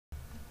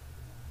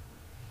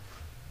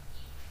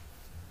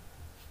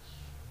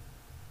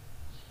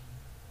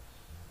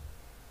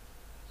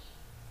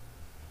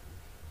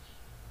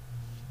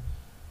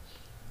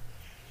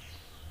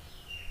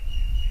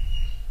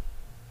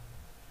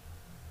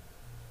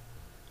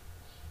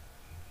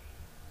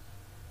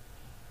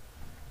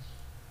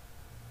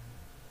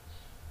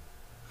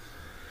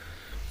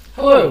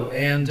Hello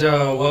and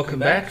welcome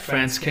back.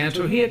 Frantz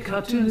Kantor here,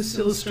 cartoonist,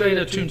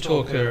 illustrator, toon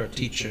talker,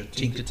 teacher,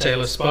 tinker,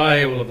 tailor,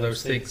 spy, all of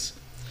those things,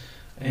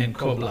 and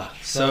Cobbler.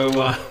 So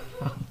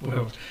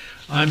well,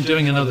 I'm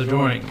doing another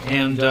drawing,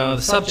 and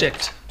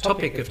the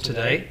topic of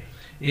today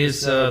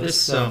is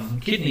this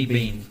kidney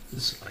bean.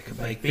 This is like a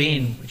baked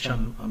bean, which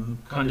I'm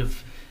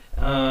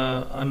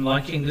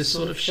liking this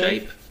sort of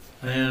shape,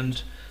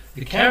 and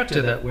the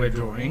character that we're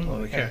drawing, or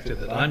the character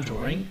that I'm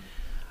drawing,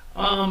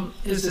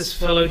 is this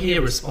fellow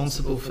here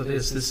responsible for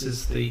this. This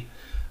is the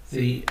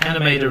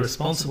animator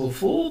responsible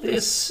for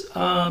this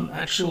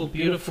actual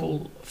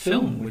beautiful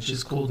film, which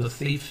is called The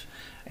Thief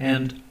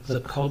and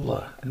the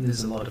Cobbler. And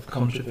there's a lot of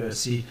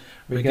controversy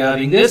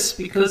regarding this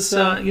because,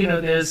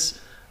 there's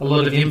a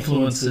lot of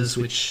influences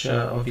which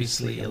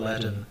obviously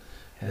Aladdin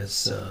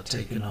has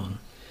taken on,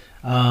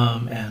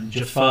 and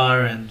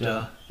Jafar and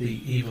the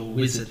evil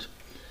wizard.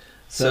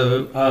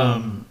 So,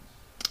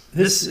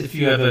 this, if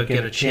you ever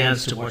get a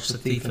chance to watch The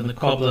Thief and the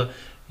Cobbler,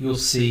 you'll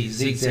see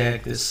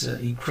Zigzag, this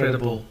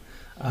incredible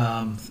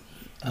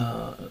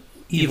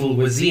evil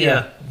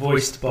wazir,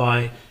 voiced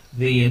by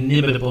the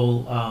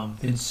inimitable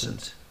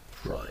Vincent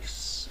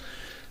Price.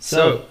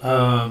 So,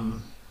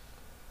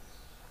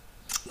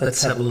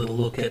 let's have a little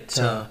look at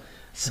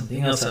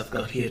something else I've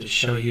got here to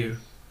show you.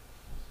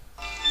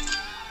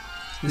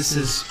 This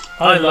is,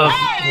 I love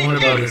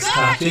Warner Brothers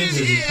cartoons,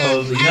 as you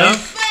probably know.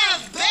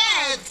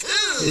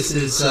 This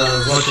is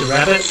Roger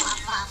Rabbit,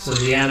 so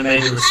the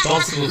animator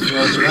responsible for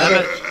Roger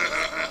Rabbit,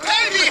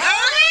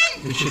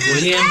 Richard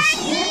Williams.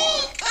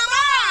 Come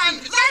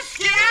on, let's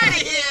get out of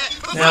here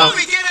before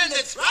we get into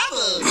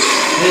trouble.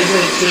 There's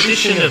a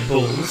tradition of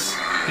bulls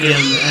in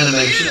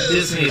animation.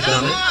 Disney has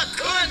done it,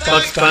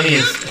 Bugs Bunny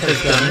has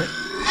done it,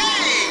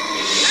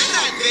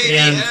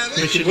 and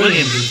Richard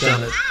Williams has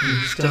done it.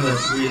 He's done a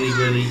really,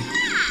 really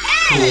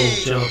cool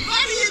job. What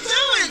are you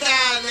doing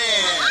down there?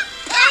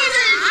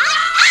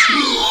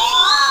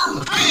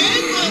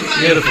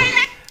 Beautiful.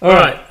 All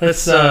right,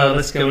 let's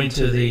go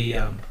into the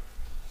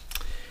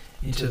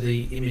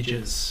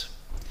images.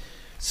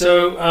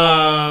 So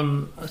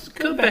let's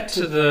go back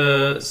to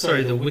the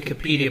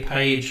Wikipedia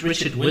page.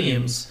 Richard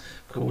Williams,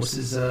 of course,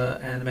 is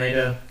an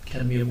animator,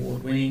 Academy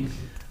Award winning.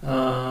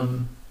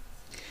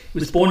 He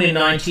was born in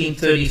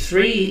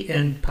 1933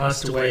 and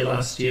passed away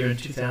last year in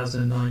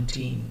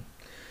 2019.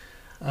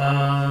 He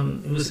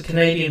was a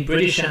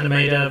Canadian-British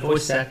animator,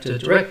 voice actor,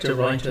 director,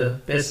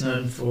 writer, best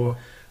known for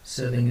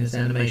serving as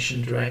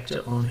animation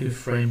director on Who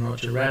Framed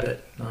Roger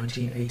Rabbit,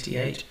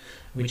 1988,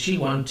 which he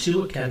won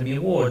 2 Academy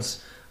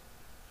Awards,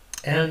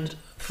 and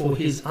for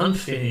his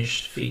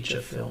unfinished feature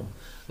film,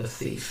 The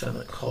Thief and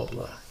the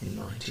Cobbler, in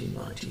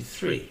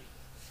 1993.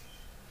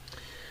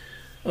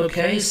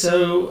 Okay,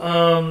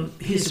 so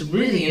he's a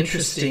really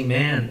interesting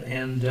man,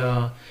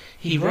 and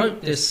he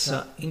wrote this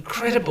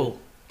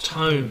incredible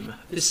tome.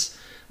 This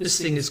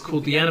thing is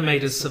called the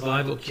Animator's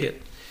Survival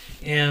Kit,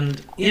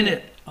 and in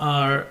it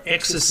are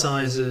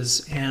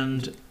exercises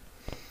and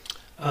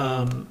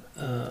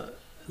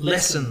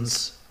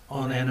lessons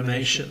on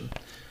animation.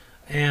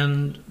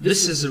 And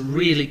this is a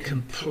really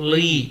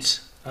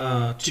complete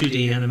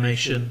 2D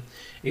animation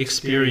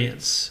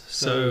experience.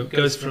 So it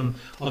goes from,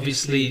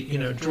 obviously,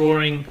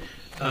 drawing,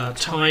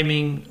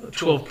 timing,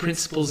 12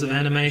 principles of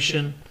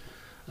animation,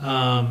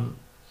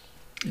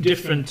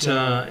 different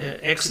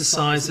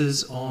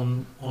exercises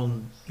on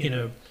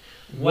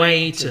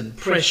weight and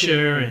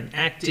pressure and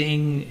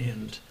acting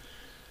and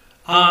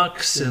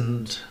arcs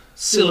and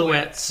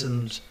silhouettes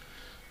and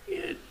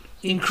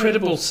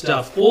incredible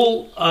stuff,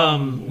 all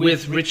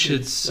with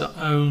Richard's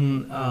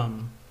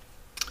own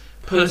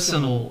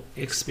personal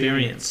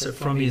experience, so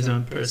from his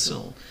own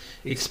personal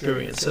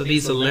experience. So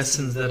these are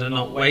lessons that are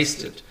not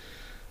wasted.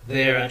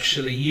 They're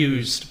actually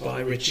used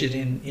by Richard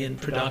in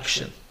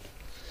production.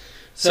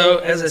 So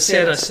as I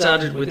said, I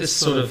started with this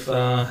sort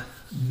of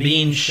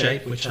bean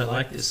shape, which I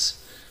like, this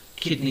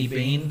kidney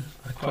bean.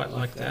 I quite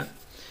like that.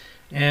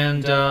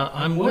 And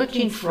I'm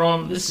working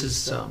from, this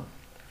is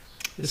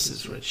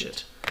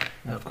Richard.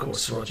 Now, of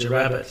course, Roger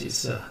Rabbit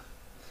is a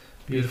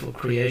beautiful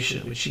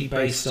creation, which he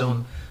based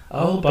on a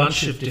whole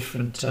bunch of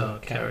different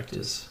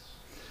characters.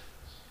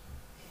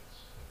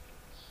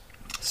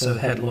 So it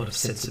had a lot of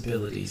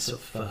sensibilities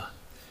of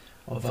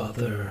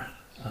other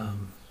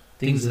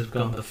things that have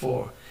gone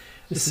before.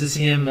 This is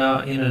him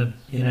in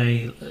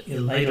a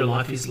later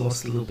life. He's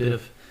lost a little bit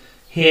of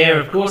hair,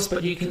 of course,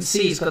 but you can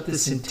see he's got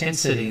this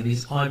intensity and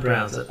these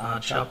eyebrows that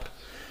arch up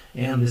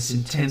and this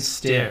intense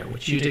stare,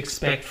 which you'd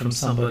expect from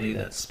somebody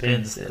that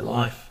spends their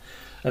life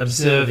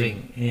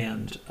observing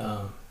and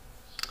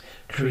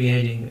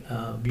creating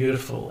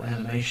beautiful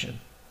animation.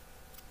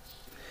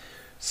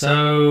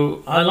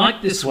 So I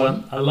like this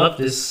one. I love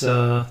this,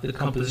 the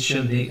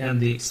composition and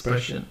the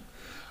expression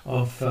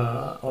of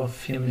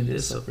him in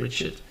this, of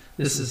Richard.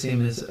 This is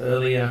him in the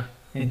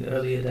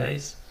earlier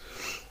days.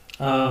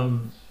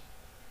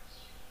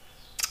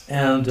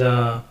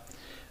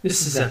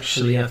 This is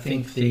actually, I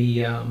think,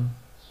 the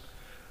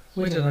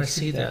where did I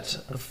see that?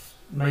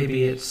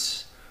 Maybe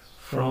it's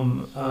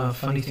from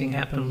Funny Thing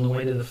Happened on the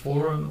Way to the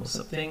Forum or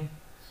something.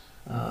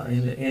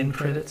 in the end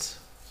credits.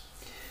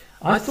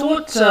 I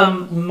thought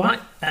we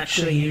might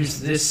actually use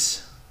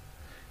this.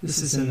 This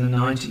is in the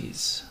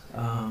 90s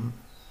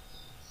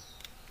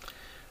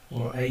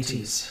or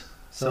 80s.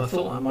 So I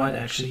thought I might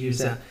actually use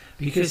that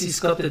because he's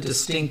got the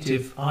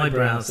distinctive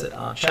eyebrows that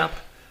arch up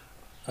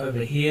over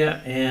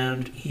here,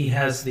 and he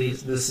has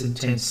this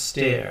intense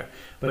stare,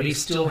 but he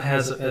still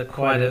has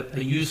quite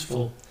a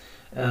youthful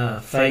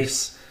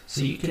face,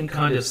 so you can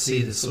kind of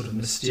see this sort of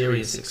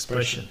mysterious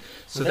expression.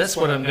 So that's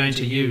what I'm going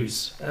to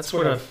use. That's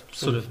what I've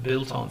sort of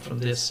built on from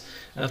this.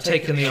 I've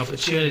taken the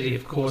opportunity,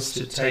 of course,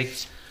 to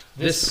take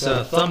this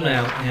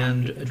thumbnail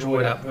and draw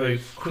it up very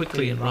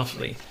quickly and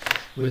roughly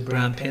with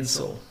brown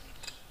pencil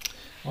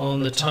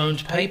on the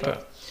toned paper.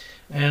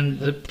 And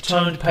the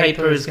toned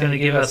paper is going to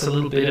give us a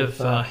little bit of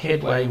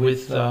headway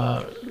with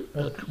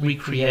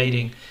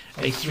recreating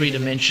a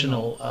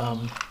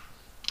three-dimensional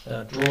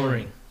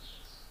drawing.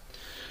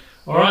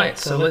 All right,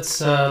 so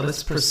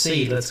let's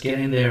proceed. Let's get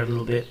in there a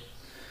little bit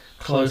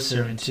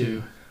closer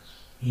into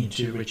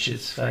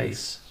Richard's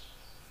face.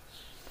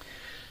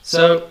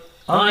 So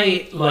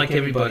I, like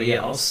everybody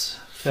else,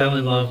 fell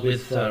in love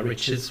with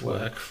Richard's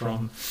work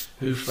from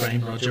Who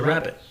Framed Roger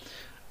Rabbit.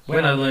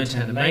 When I learnt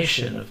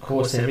animation, of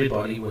course,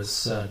 everybody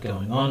was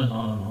going on and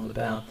on and on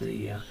about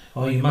the,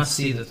 oh, you must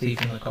see The Thief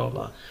and the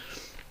Cobbler.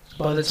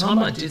 By the time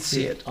I did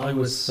see it, I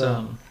was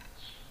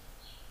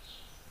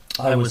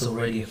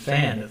already a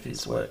fan of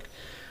his work.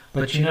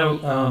 But you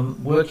know,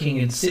 working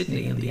in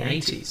Sydney in the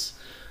 80s,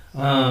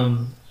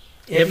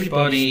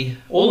 everybody,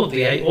 all of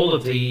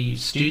the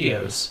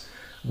studios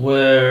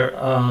were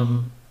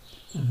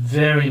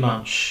very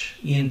much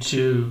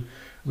into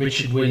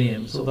Richard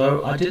Williams.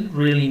 Although I didn't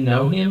really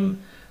know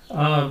him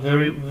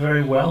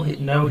very well,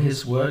 know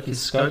his work, his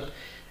scope.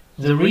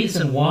 The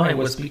reason why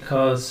was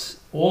because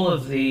all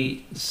of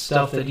the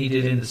stuff that he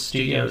did in the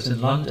studios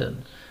in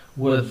London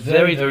were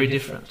very, very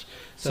different.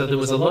 So there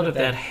was a lot of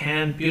that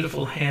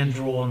beautiful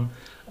hand-drawn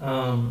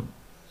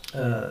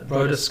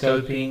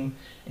rotoscoping,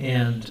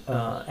 and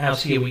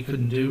out here we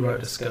couldn't do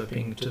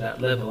rotoscoping to that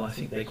level. I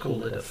think they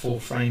called it a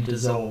full-frame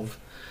dissolve.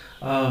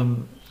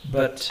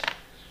 But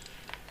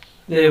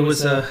there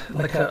was a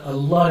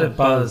lot of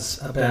buzz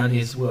about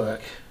his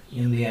work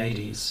in the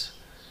 80s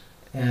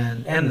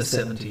and the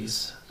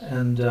 70s,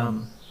 and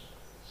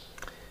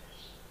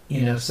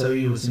you know, so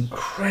he was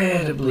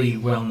incredibly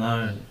well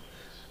known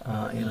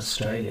in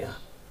Australia,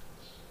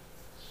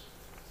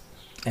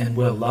 and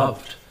well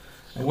loved,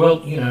 and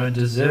and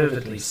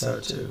deservedly so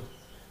too.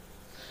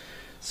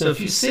 So if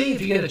you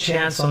get a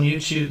chance on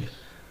YouTube,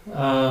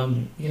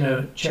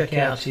 check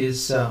out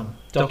his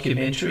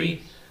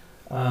documentary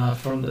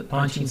from the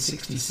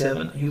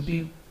 1967. You'll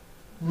be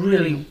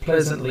really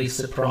pleasantly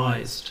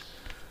surprised.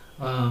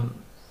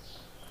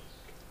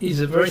 He's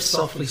a very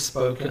softly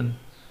spoken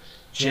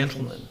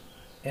gentleman,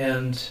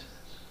 and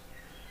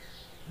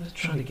I'm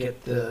trying to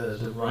get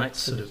the right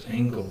sort of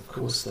angle. Of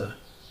course,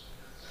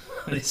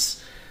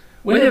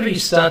 whenever you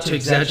start to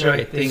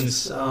exaggerate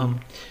things,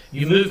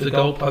 you move the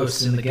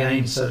goalposts in the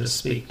game, so to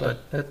speak, but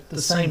at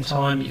the same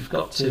time you've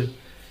got to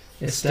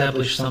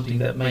establish something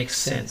that makes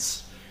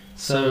sense.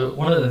 So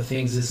one of the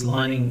things is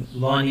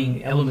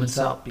lining elements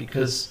up,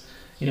 because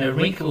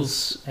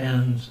wrinkles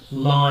and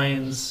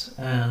lines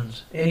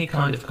and any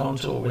kind of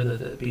contour, whether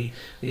that be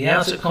the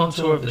outer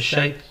contour of the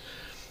shape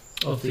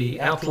of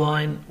the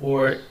outline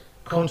or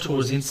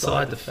contours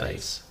inside the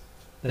face,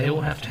 they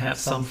all have to have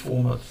some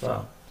form of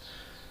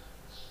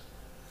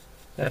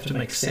they have to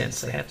make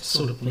sense. They have to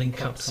sort of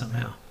link up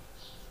somehow.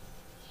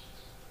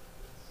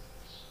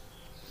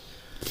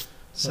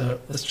 So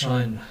let's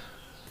try and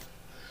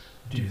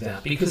do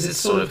that, because it's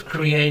sort of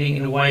creating,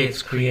 in a way,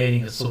 it's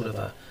creating a sort of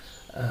a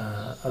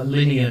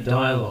linear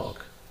dialogue.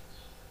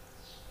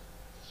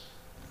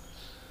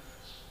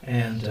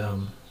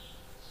 And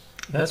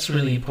that's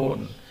really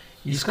important.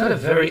 He's got a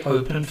very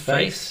open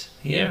face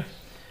here,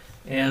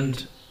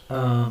 and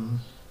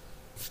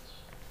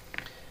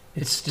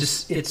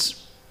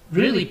it's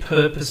really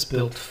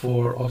purpose-built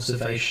for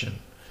observation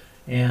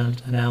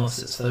and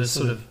analysis. Those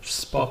sort of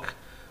Spock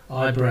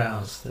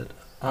eyebrows, that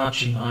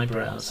arching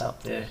eyebrows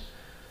up there,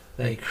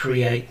 they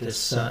create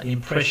this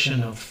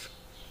impression of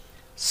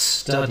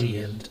study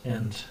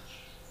and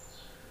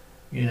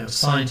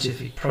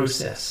scientific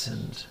process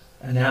and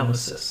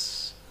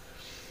analysis.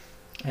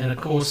 And of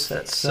course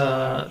that's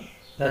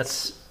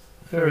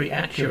very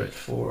accurate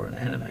for an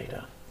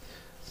animator,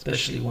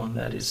 especially one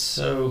that is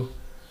so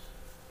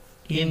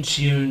in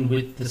tune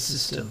with the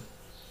system.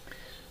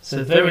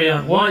 So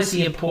why is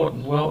he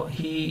important? Well,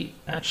 he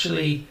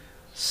actually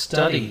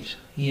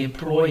he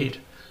employed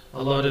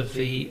a lot of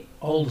the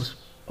old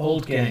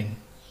gang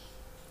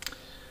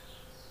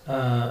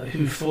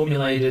who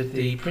formulated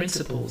the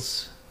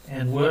principles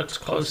and worked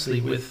closely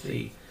with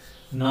the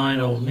 9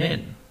 old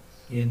men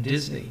in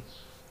Disney.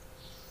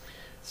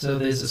 So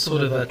there's a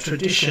sort of a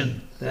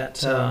tradition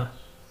that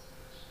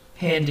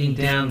handing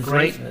down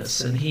greatness,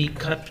 and he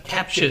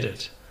captured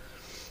it.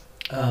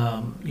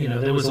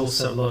 There was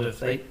also a lot of,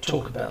 they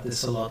talk about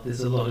this a lot,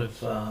 there's a lot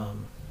of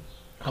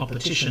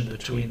competition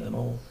between them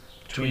all,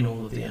 between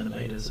all of the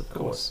animators, of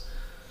course.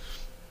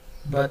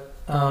 But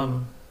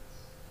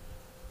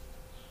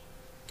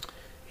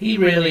he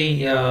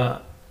really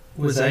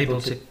was able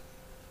to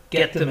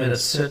get them at a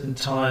certain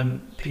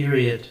time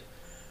period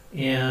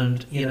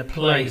and in a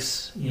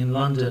place in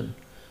London,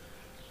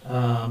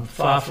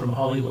 far from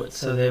Hollywood,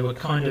 so they were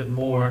kind of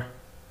more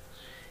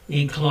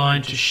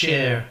inclined to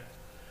share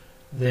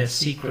their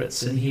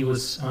secrets, and he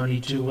was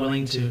only too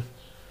willing to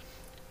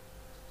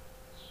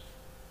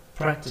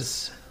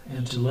practice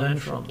and to learn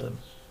from them.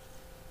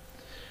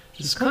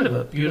 It's kind of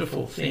a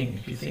beautiful thing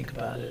if you think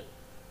about it.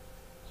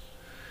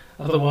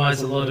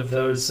 Otherwise, a lot of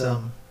those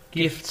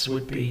gifts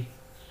would be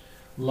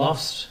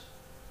lost.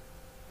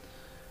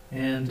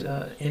 And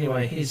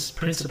anyway, his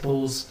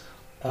principles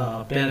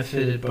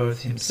benefited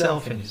both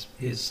himself and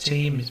his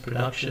team, his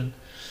production,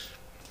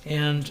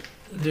 and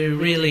they're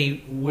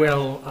really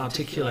well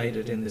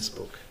articulated in this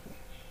book.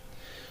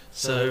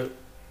 So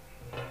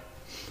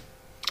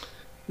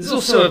there's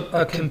also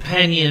a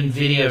companion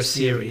video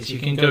series. You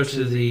can go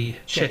to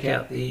check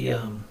out the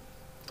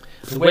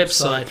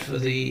website for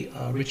the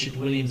Richard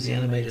Williams The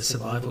Animator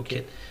Survival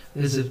Kit.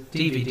 There's a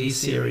DVD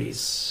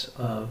series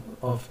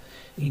of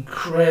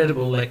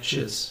incredible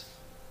lectures,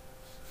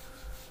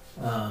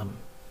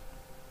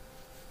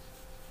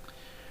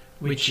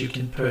 which you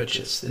can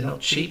purchase. They're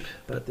not cheap,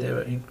 but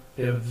they're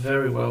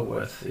very well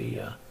worth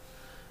the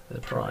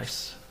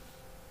price.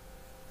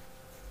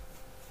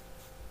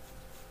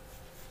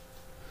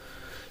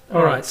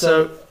 Alright,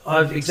 so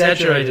I've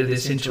exaggerated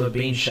this into a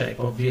bean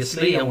shape,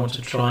 obviously. I want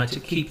to try to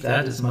keep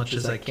that as much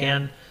as I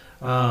can,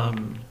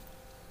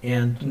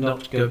 and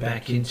not go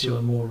back into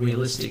a more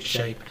realistic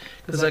shape,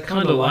 because I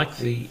kind of like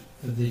the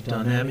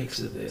dynamics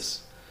of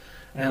this.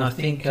 And I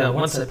think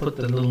once I put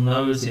the little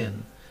nose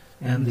in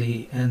and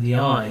the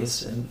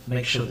eyes, and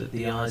make sure that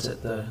the eyes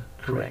at the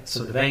correct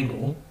sort of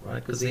angle,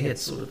 right, because the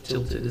head's sort of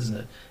tilted, isn't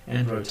it,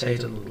 and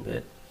rotate a little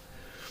bit.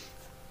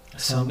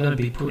 So I'm going to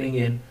be putting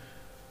in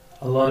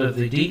a lot of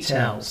the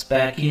details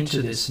back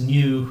into this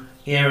new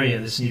area,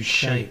 this new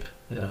shape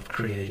that I've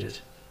created.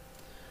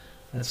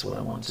 That's what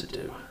I want to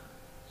do.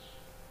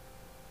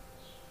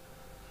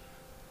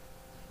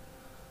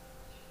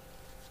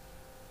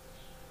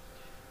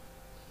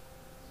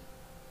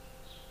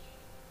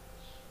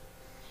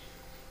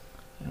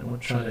 And we'll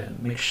try to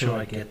make sure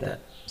I get that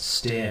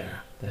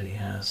stare that he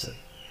has, that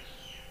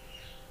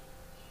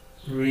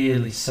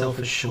really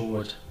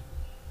self-assured.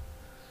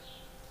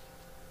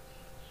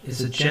 It's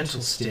a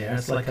gentle stare.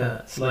 It's like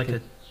a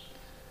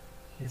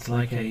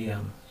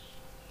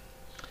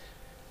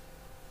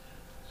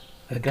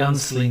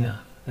gunslinger,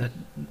 that,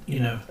 you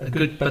know, the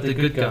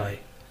good guy.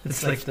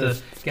 It's like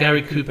the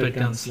Gary Cooper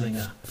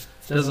gunslinger.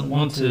 Doesn't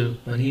want to,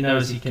 but he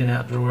knows he can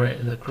outdraw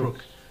the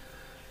crook.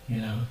 You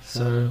know,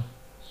 so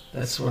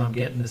that's where I'm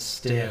getting this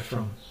stare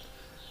from.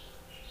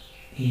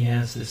 He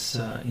has this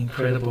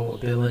incredible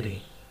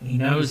ability. He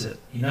knows it.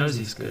 He knows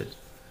he's good.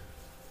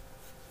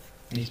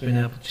 He's been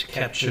able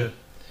to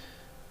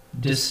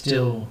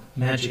distill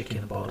magic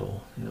in a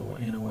bottle,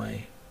 in a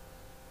way.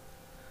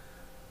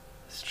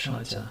 Let's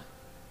try to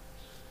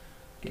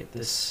get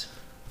this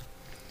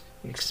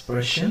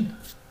expression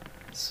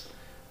as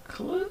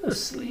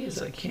closely as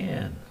I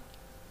can.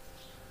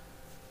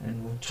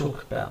 And we'll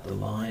talk about the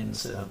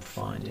lines that I'm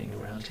finding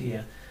around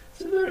here.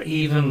 It's very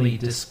evenly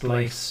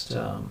displaced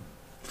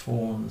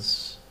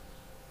forms,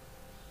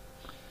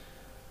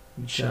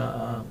 which are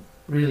a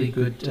really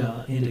good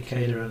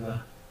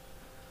indicator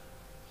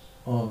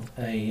of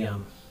a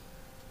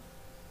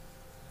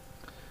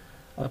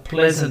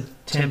pleasant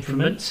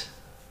temperament,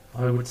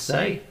 I would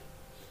say,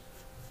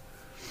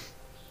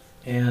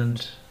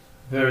 and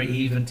very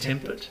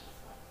even-tempered.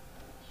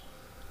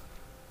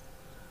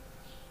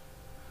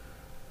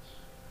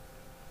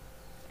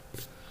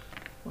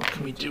 What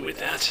can we do with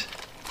that?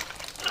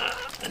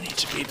 I need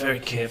to be very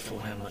careful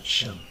how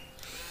much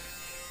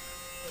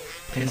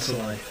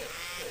pencil I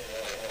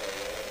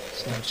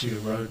start to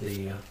erode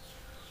the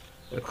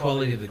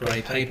quality of the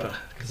grey paper,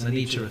 because I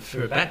need to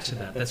refer back to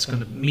that. That's going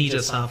to meet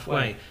us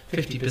halfway.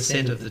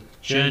 50% of the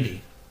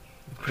journey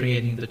of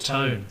creating the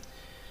tone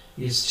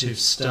is to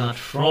start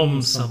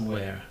from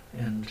somewhere,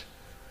 and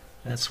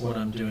that's what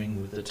I'm doing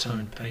with the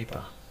toned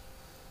paper.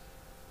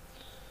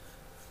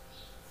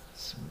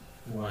 Some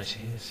white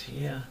hairs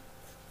here.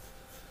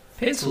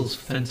 Pencil's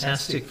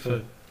fantastic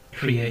for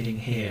creating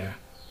hair.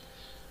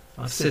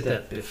 I've said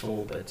that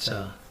before, but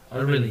I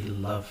really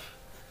love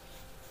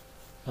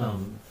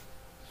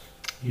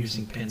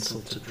using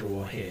pencil to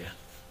draw hair.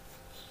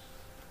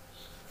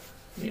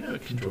 You know,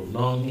 it can draw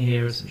long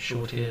hairs and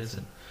short hairs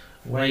and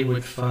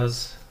wayward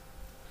fuzz.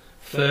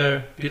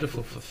 Fur,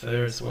 beautiful for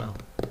fur as well.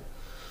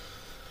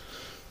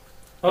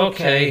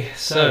 Okay,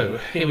 so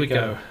here we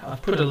go.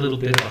 I've put a little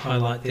bit of a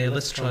highlight there.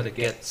 Let's try to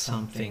get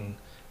something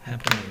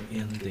happening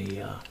in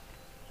the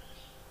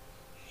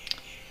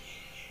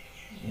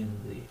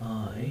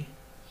eye.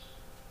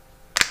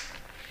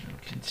 I'll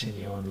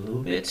continue on a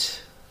little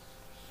bit.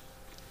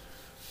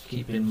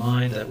 Keep in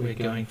mind that we're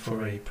going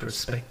for a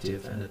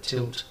perspective and a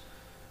tilt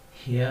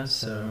here,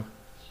 so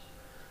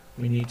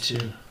we need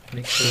to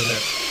make sure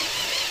that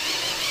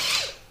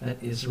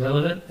that is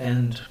relevant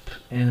and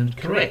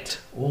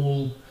correct,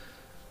 all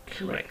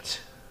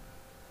correct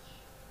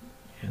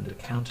and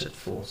accounted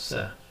for.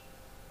 So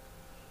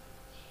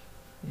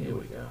here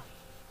we go.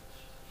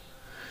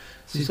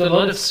 So he's got a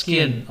lot of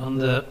skin on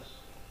the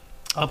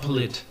upper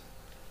lid.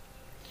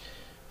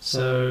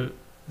 So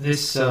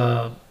this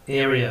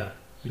area,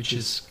 which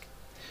is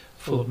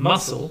full of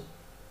muscle,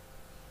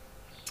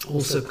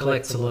 also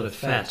collects a lot of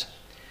fat,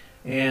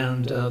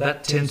 and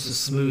that tends to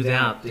smooth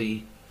out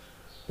the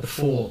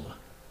form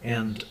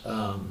and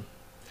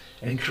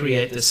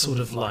create this sort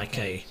of like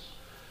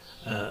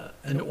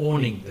an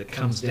awning that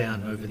comes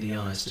down over the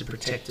eyes to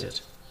protect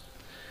it.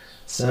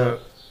 So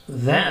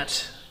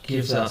that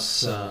gives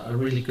us a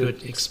really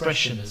good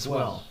expression as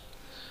well,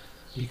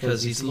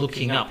 because he's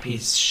looking up.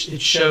 It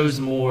shows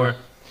more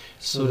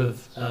sort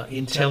of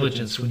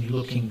intelligence when you're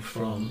looking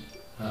from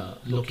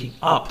looking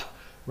up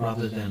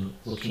rather than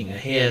looking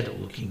ahead or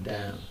looking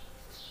down.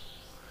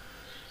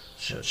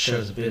 So it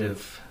shows a bit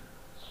of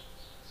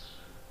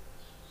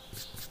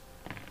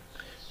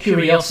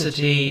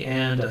curiosity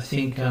and I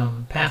think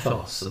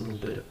pathos, a little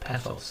bit of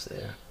pathos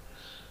there.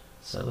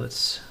 So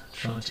let's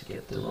try to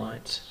get the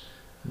right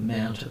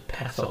amount of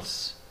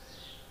pathos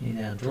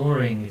in our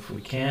drawing if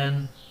we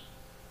can.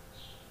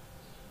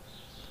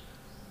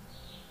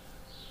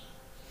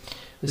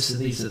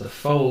 These are the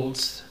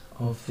folds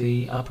of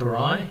the upper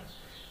eye,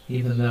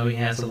 even though he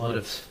has a lot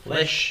of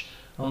flesh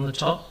on the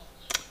top.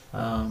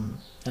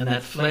 And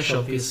that flesh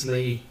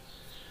obviously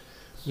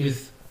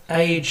with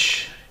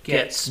age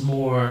gets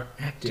more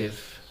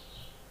active.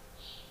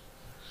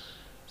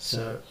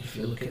 So if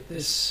you look at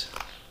this,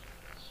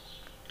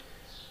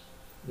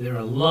 there are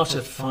a lot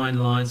of fine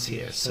lines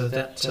here. So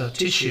that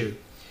tissue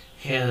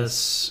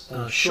has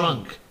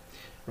shrunk,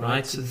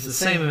 right? So it's the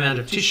same amount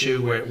of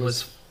tissue where it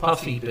was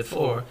puffy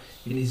before.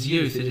 In his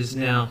youth, it is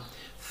now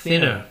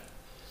thinner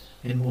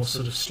and more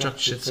sort of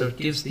structured. So it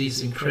gives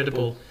these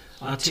incredible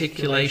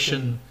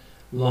articulation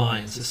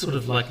lines. They're sort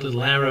of like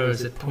little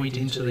arrows that point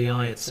into the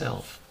eye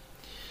itself.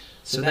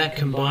 So that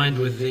combined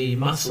with the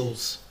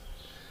muscles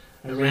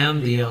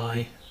around the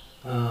eye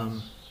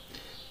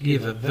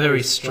give a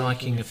very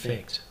striking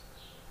effect.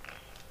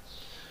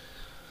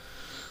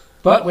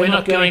 But we're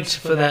not going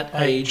for that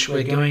age,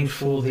 we're going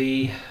for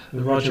the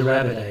Roger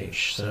Rabbit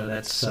age. So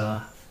that's,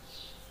 but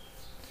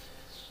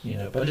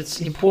it's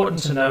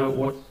important to know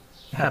what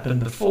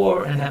happened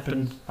before and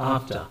happened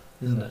after,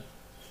 isn't it?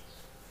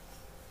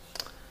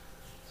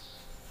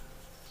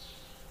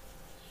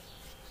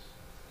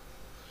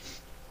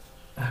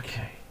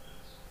 Okay,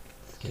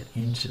 let's get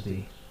into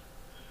the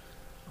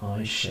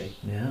eye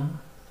shape now.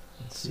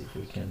 Let's see if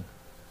we can.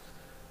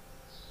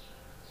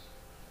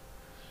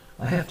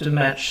 I have to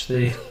match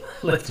the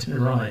left and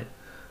right,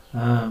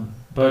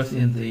 both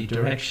in the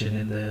direction,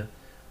 in the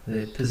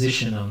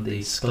position on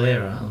the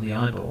sclera, on the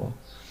eyeball,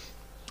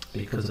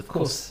 because of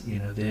course,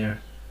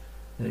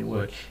 they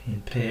work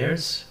in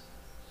pairs.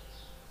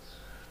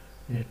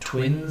 They're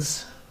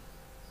twins.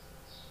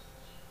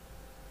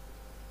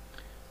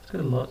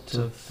 Got a lot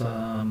of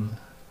the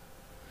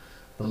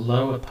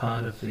lower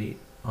part of the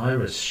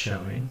iris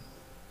showing,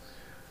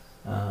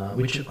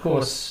 which of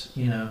course,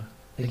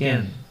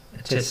 again,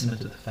 a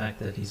testament to the fact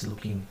that he's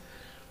looking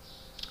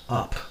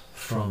up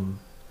from,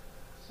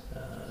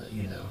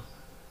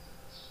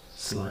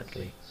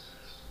 slightly.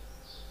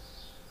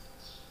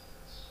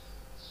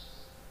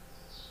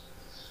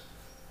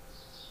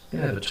 I'm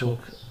going to have a talk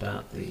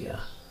about the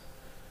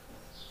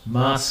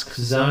mask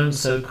zone,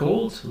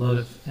 so-called. A lot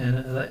of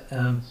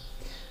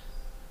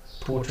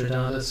portrait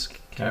artists,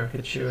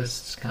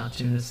 caricaturists,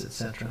 cartoonists,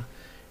 etc.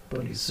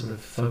 But he's sort of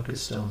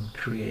focused on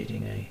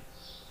creating a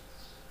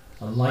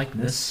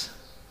likeness.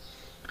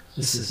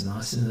 This is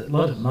nice, and a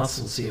lot of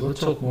muscles here. We'll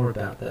talk more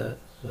about the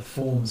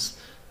forms,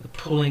 the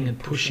pulling and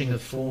pushing of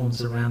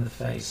forms around the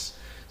face.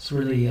 It's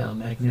really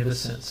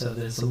magnificent. So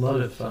there's a lot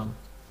of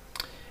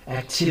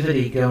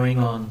activity going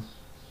on,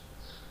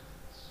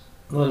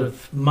 a lot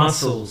of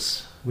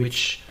muscles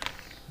which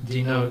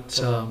denote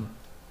a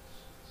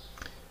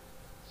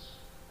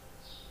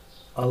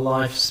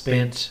life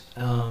spent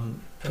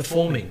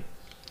performing.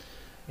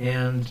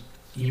 And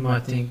you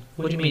might think,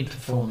 what do you mean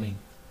performing?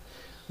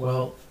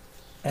 Well,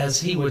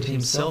 as he would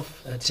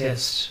himself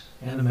attest,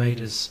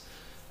 animators,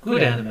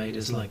 good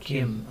animators like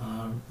him,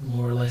 are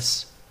more or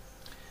less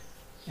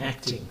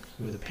acting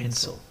with a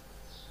pencil.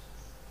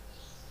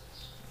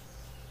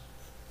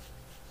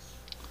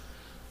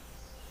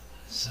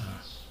 So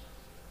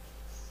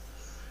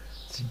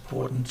it's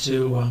important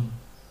to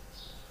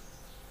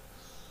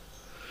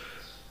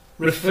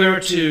refer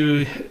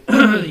to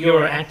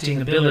your acting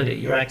ability.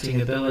 Your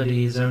acting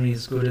ability is only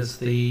as good as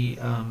the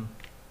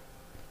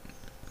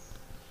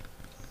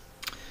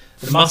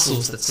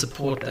muscles that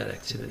support that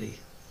activity.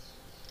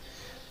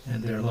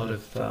 And there are a lot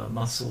of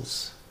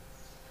muscles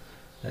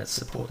that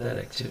support that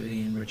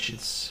activity in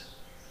Richard's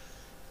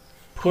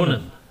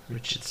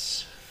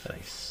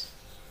face.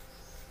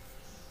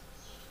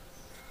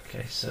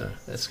 Okay, so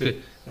that's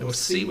good. And we'll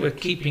see we're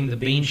keeping the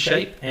bean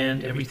shape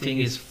and everything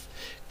is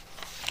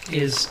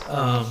is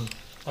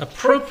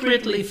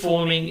appropriately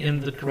forming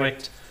in the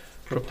correct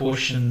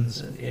proportions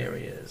and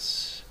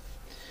areas.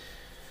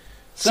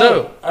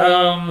 So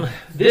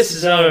this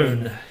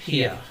zone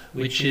here,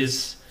 which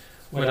is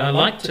what I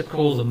like to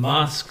call the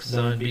mask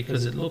zone,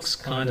 because it looks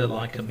kind of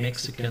like a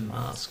Mexican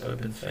mask,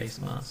 open face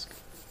mask,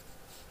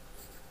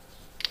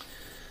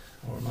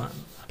 or a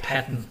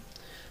pattern.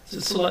 So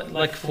it's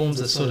like forms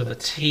a sort of a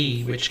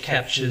T, which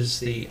captures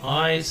the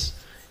eyes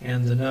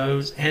and the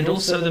nose and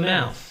also the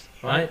mouth,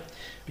 right?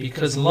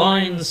 Because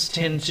lines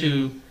tend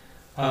to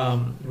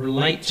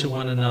relate to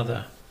one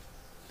another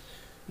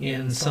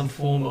in some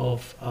form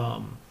of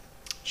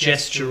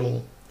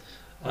gestural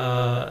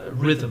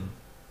rhythm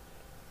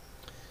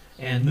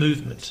and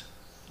movement,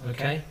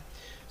 okay?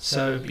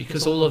 So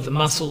because all of the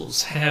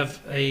muscles have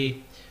a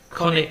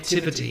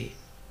connectivity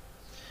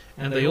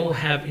and they all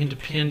have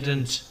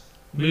independent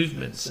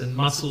movements and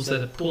muscles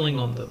that are pulling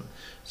on them,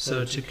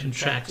 so to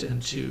contract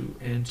and to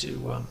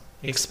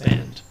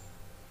expand.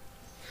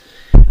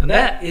 And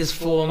that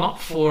is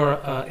not for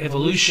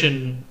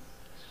evolution.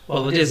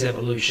 Well, it is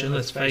evolution,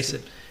 let's face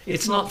it.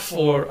 It's not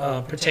for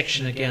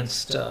protection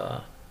against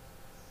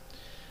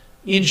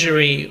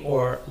injury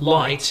or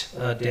light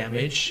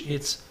damage.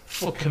 It's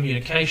for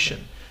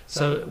communication.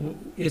 So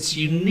it's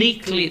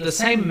uniquely the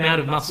same amount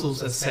of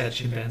muscles as, say, a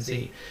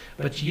chimpanzee,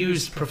 but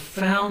used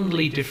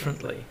profoundly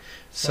differently.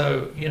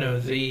 So, you know,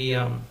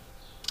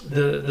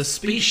 the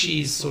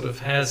species sort of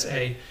has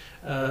an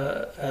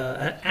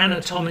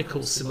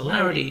anatomical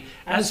similarity,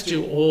 as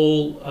do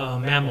all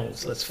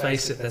mammals. Let's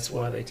face it, that's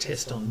why they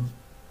test on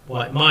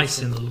white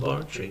mice in the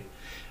laboratory,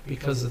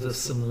 because of the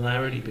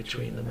similarity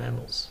between the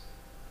mammals.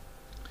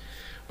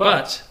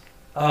 But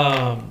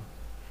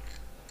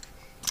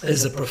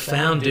there's a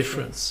profound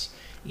difference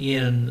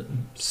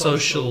in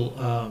social,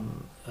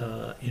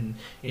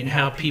 in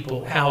how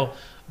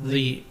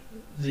the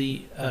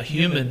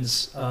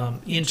humans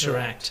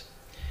interact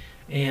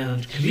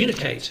and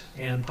communicate,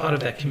 and part of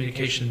that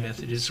communication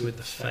method is with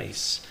the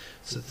face.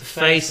 So the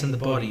face and the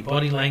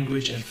body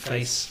language and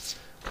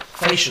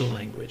facial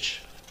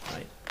language,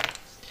 right?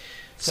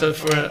 So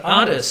for an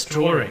artist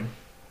drawing,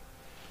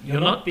 you're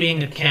not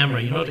being a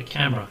camera, you're not a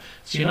camera,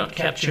 so you're not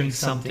capturing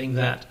something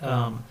that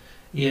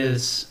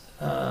is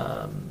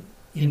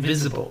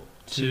invisible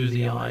to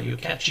the eye. You're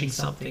catching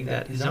something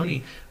that is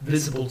only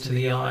visible to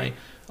the eye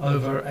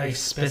over a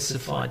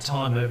specified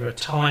time, over a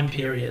time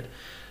period.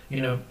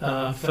 You know,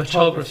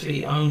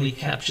 photography only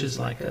captures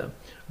like a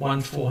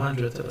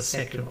 1/400th of a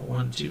second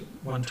or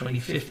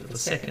 1/25th of a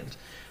second.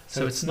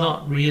 So it's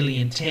not really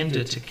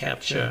intended to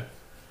capture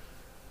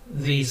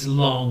these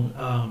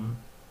long,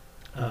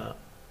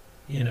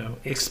 you know,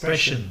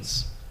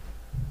 expressions.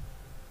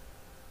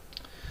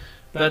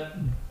 But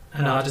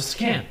an artist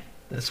can.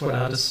 That's what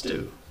artists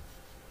do.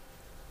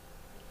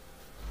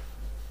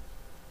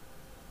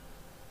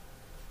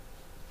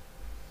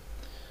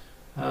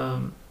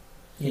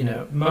 You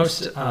know,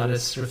 most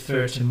artists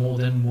refer to more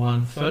than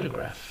one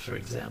photograph, for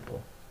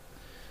example.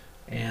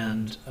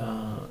 And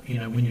you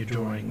know, when you're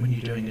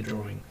doing a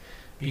drawing,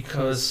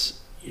 because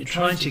you're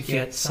trying to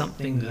get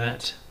something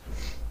that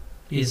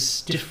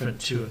is different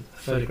to a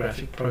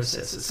photographic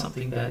process. It's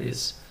something that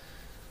is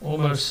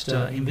almost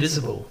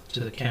invisible to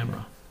the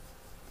camera.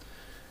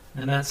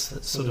 And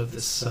that's sort of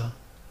this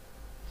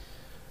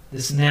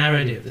this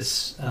narrative,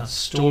 this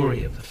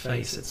story of the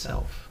face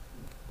itself.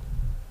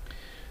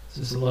 So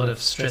there's a lot of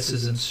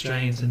stresses and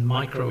strains and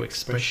micro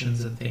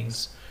expressions and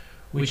things,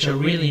 which are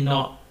really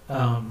not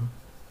they're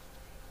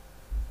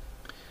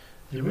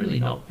really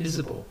not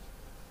visible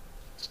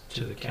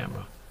to the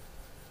camera.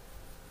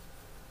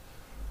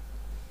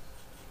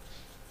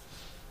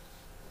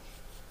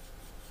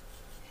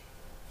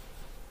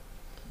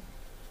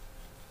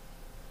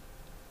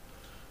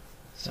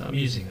 So I'm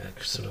using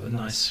that sort of a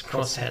nice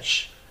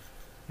crosshatch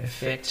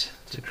effect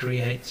to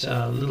create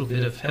a little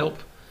bit of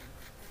help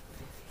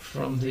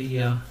from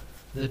the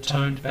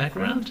toned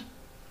background.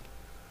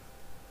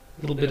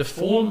 A little bit of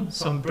form,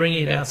 so I'm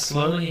bringing it out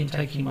slowly and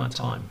taking my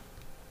time.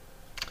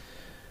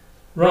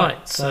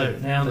 Right, so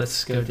now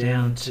let's go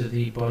down to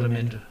the bottom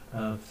end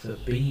of the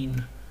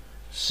bean,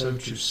 so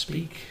to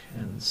speak,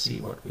 and see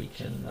what we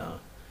can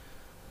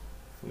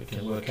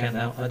work out.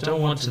 Now, I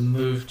don't want to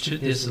move too.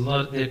 There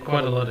are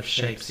quite a lot of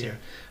shapes here,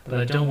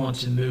 but I don't want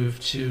to move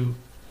too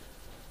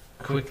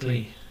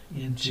quickly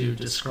into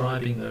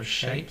describing those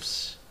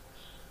shapes,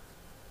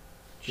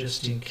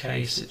 just in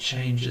case it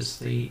changes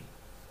the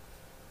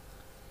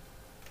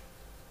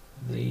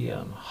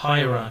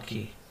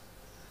hierarchy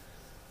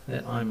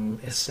that I'm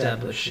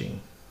establishing.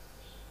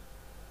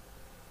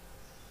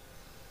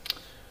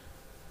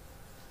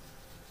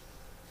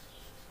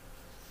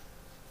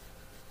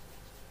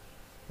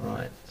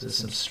 Right, there's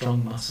some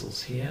strong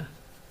muscles here.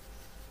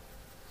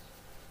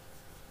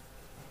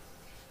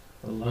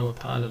 The lower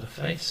part of the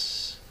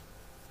face.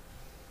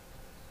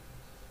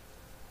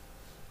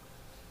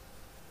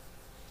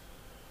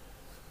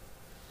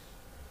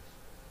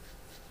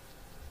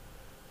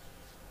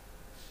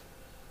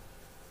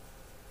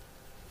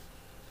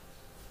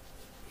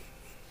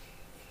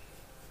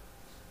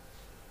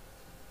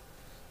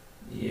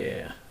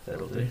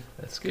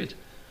 that's good.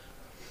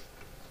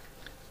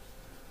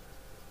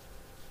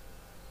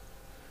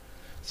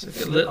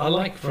 So I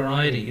like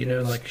variety, you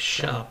know, like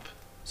sharp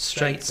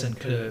straights and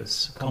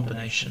curves, a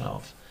combination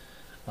of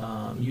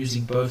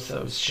using both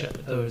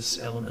those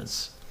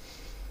elements.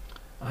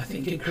 I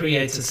think it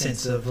creates a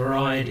sense of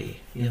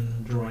variety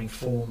in drawing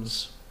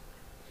forms,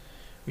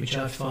 which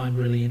I find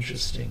really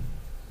interesting.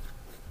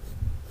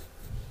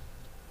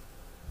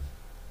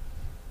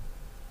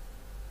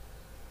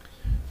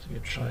 So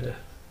we'll try to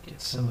get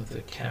some of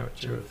the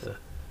character of the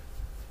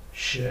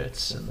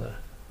shirts and the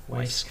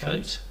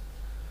waistcoat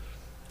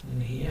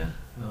in here.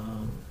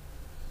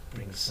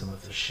 Bring some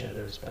of the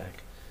shadows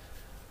back.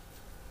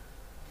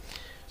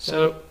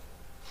 So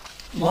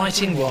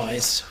lighting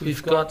wise,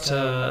 we've got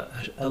a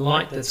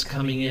light that's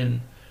coming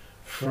in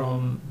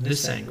from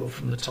this angle,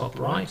 from the top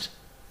right,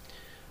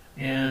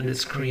 and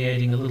it's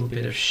creating a little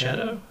bit of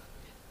shadow.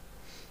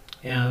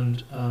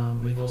 And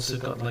we've also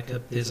got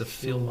there's a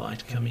fill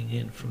light coming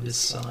in from this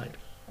side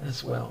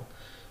as well,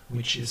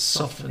 which is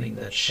softening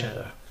that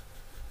shadow.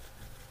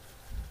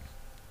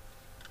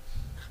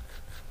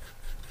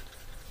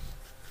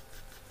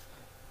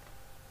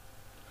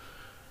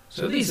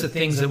 So these are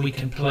things that we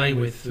can play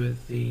with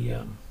the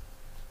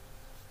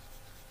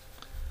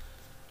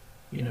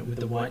you know, with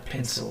the white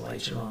pencil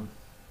later on,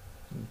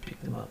 and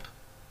pick them up.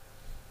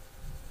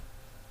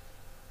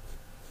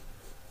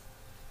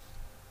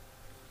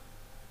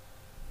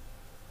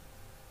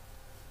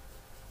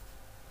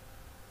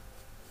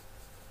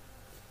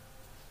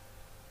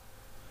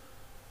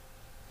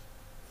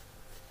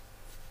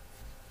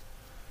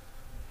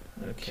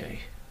 Okay.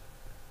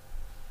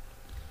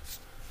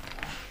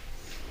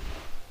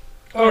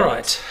 All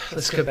right,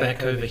 let's go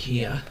back over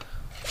here.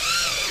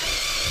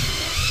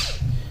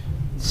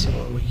 Let's see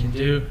what we can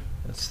do.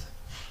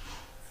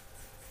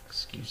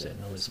 Excuse that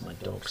noise, my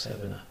dog's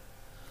having a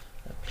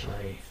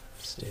play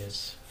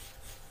upstairs.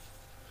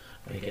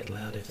 May get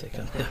loud if they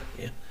come down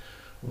here.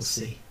 We'll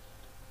see.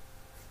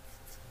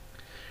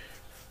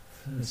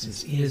 This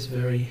is ears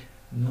very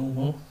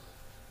normal.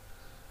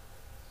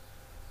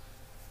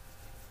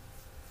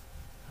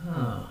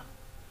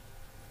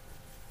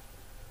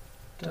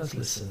 Does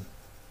listen.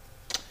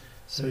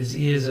 So his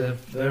ears are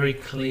very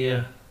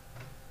clear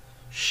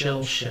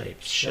shell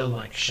shapes,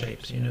 shell-like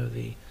shapes, you know,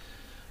 the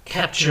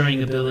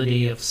capturing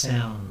ability of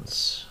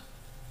sounds.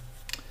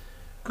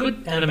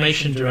 Good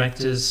animation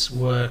directors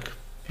work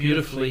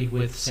beautifully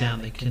with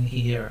sound. They can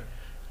hear,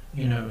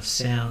 you know,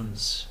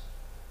 sounds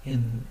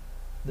in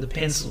the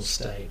pencil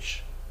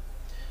stage.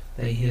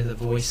 They hear the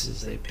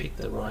voices, they pick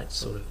the right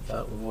sort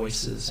of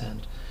voices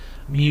and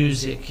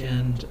music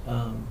and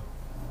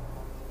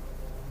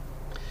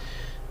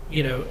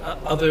you know,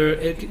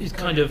 other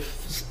kind of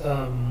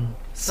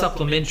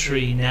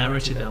supplementary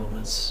narrative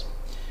elements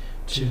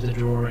to the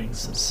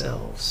drawings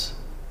themselves.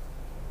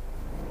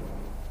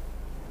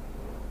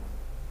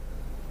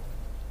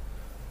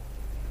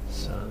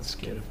 So let's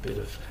get a bit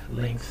of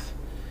length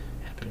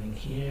happening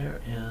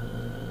here,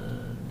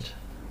 and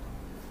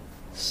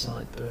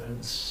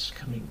sideburns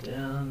coming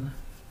down.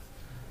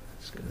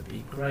 It's going to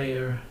be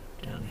grayer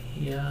down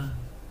here,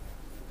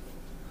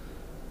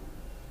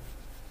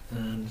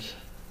 and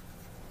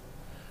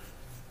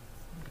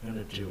I'm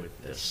going to do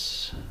it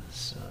this.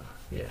 So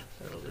yeah,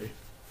 that'll do.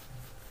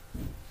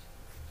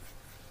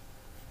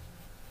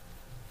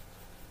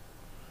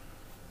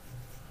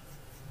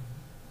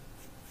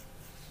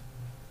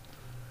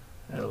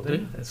 That'll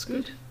do, that's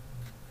good.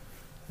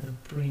 I'll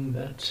bring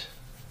that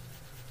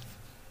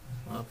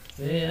up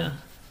there.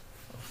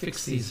 I'll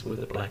fix these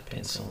with a black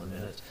pencil in a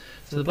minute.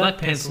 So the black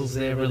pencil's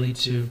there really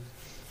to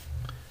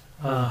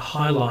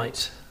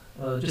highlight,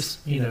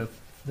 just, you know,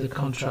 the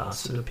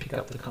contrast, sort of pick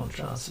up the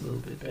contrast a little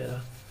bit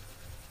better.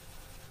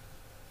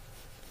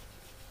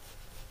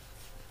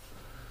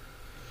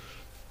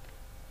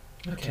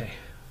 Okay,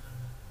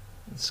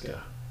 let's go.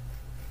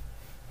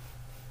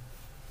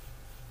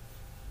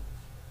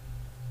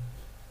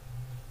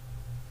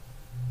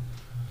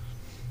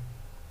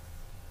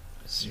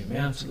 Zoom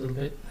out a little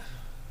bit,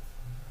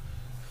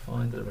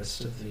 find the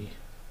rest of the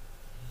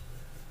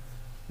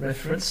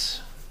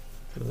reference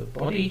for the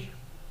body.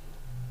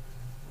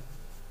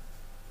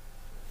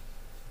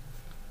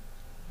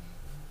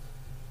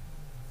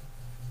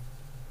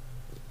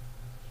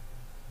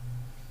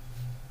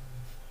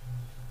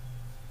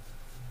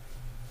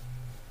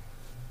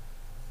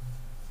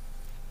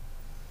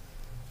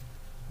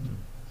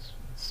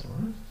 That's all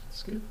right,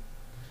 that's good.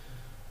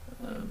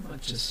 I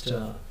might just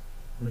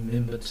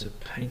remember to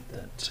paint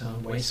that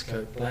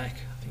waistcoat black.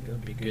 I think that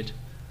would be good.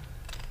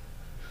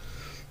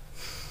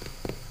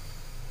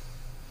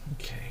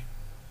 Okay.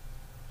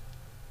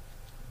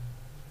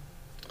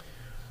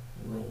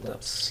 Rolled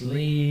up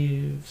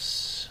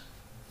sleeves.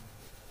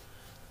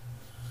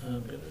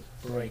 I'm going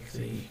to break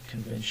the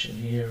convention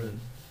here and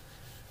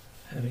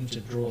having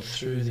to draw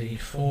through the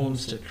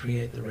forms to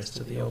create the rest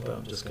of the elbow.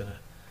 I'm just going to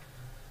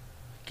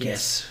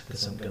guess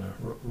because I'm going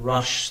to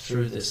rush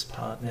through this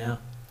part now.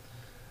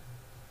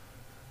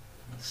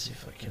 Let's see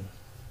if I can.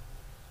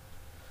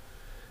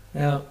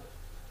 Now,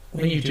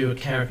 when you do a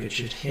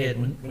caricatured head,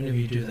 whenever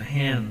you do the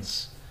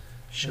hands,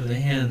 show the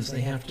hands,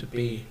 they have to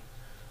be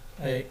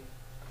a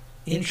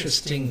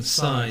interesting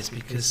size,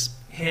 because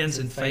hands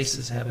and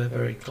faces have a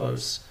very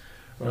close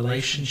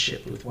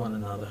relationship with one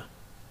another.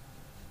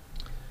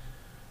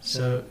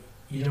 So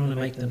you don't want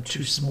to make them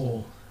too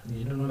small, and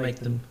you don't want to make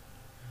them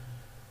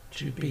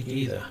too big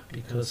either,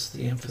 because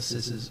the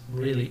emphasis is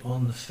really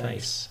on the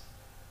face.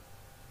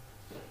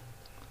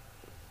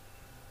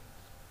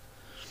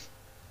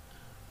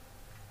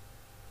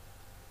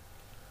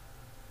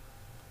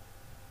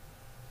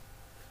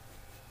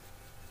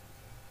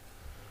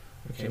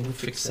 Okay, we'll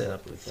fix that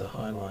up with the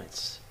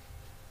highlights.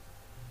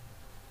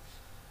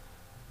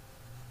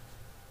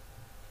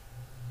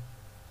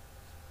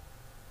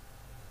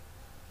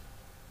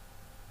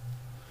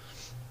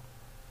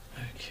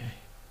 Okay,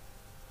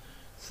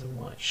 so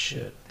white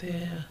shirt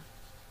there.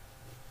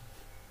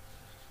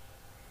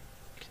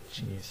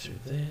 Continue through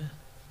there.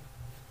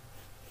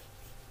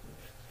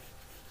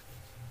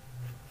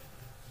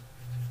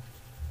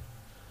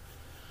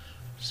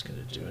 Just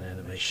going to do an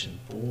animation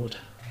board.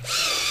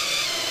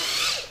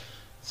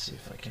 See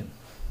if I can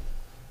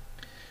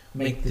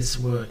make this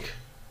work.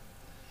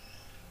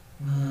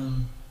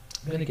 I'm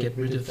going to get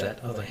rid of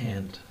that other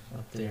hand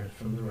up there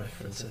from the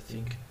reference, I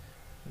think.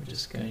 I'm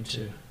just going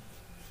to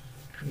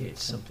create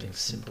something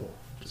simple.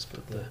 Just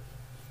put the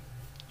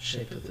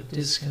shape of the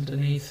disc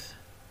underneath.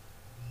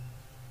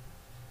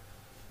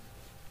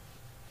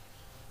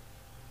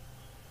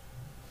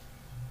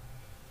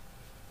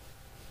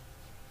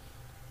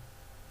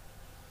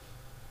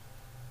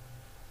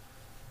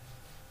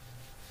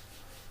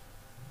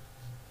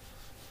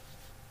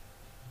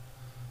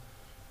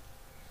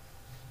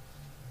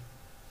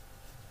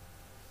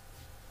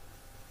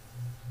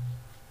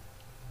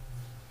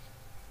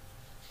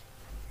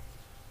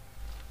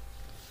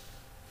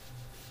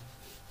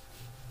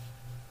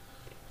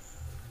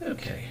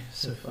 Okay,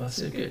 so far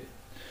so good.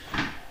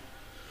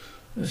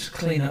 Let's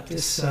clean up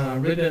this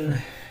ribbon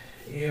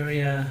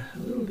area a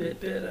little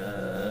bit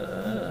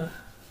better.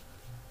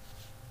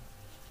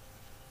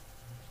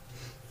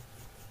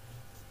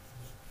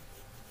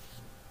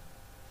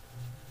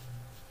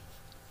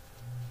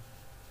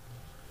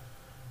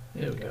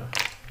 There we go.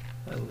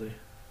 That'll do.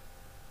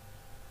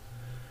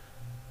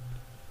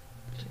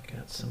 Take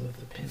out some of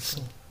the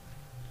pencil.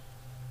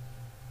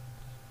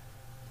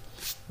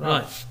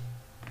 Right.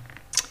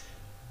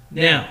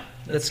 Now,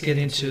 let's get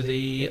into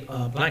the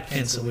black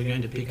pencil. We're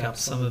going to pick up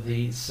some of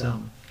these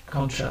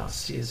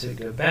contrasts here. So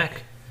go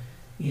back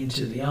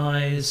into the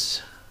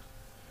eyes,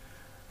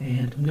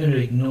 and I'm going to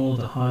ignore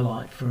the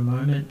highlight for a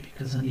moment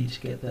because I need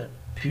to get that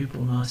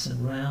pupil nice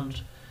and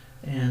round,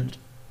 and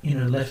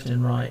left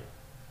and right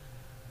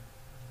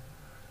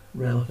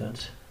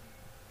relevant.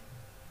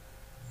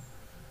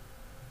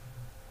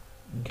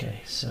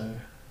 Okay, so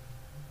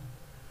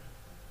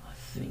I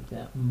think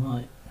that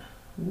might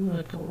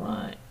work all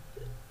right.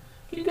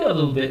 You go a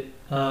little bit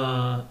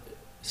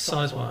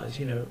size-wise,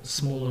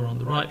 smaller on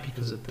the right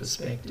because of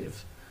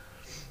perspective.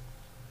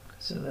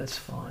 So that's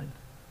fine.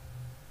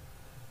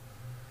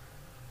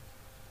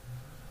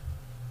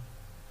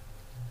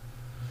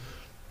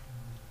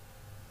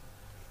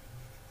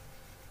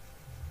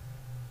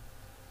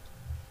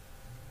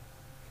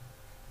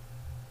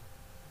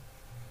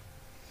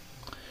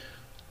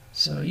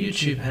 So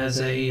YouTube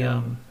has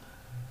a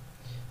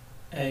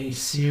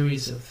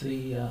series of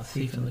the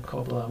Thief and the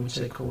Cobbler, which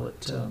they call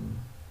it.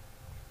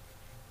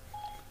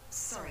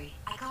 Sorry,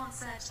 I can't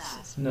search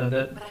that. No,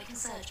 that. But I can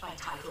search by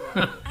title.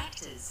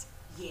 Actors.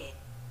 Yeah.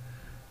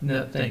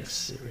 No, thanks,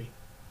 Siri.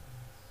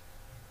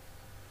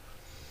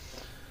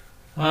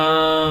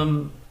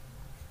 So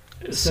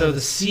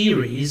the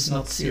series,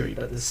 not Siri,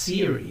 but the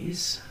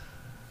series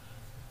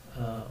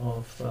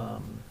of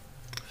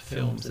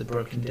films are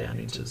broken down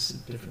into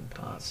different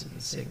parts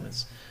and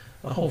segments.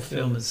 The whole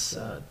film is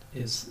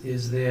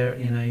there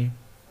in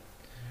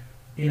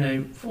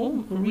a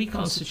form, a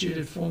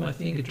reconstituted form. I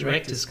think a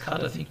director's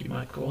cut, I think you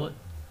might call it,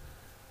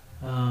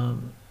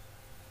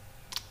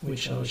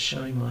 which I was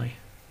showing my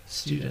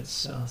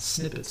students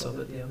snippets of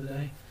it the other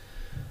day.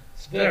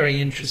 It's very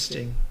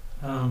interesting,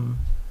 and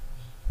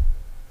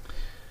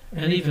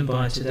even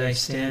by today's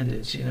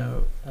standards,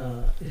 it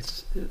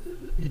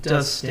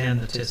does stand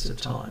the test of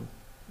time.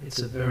 It's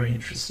a very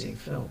interesting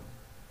film.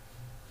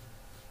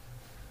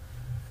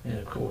 And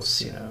of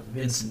course,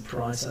 Vincent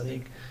Price,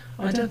 I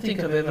don't think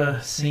I've ever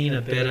seen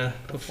a better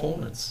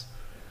performance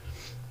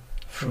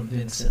from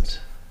Vincent.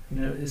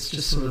 It's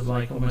just sort of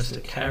like almost not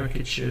a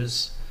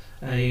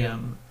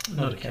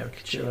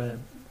caricature,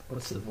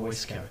 what's the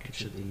voice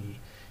caricature?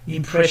 The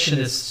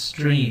Impressionist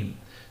dream.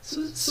 So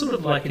it's sort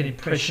of like an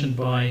impression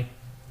by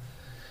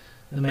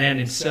the man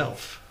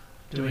himself,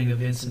 doing a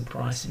Vincent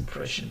Price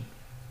impression.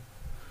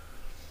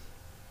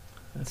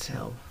 That's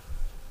how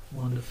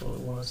wonderful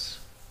it was.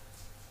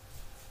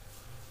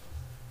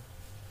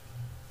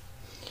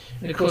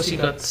 And of course you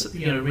got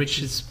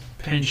Richard's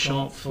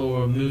penchant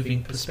for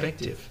moving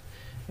perspective,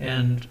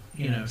 and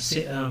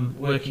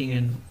working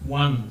in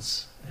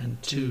ones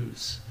and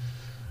twos,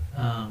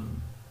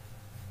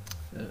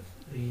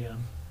 the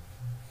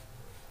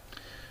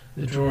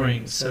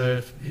drawing.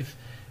 So if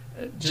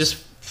just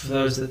for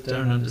those that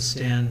don't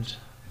understand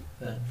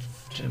that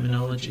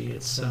terminology,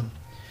 it's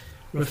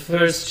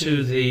refers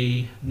to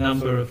the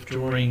number of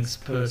drawings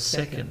per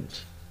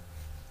second.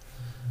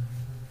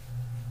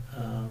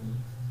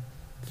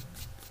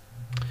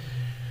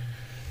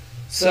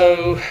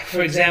 So,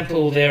 for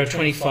example, there are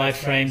 25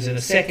 frames in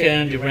a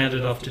second. You round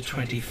it off to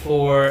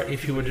 24.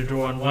 If you were to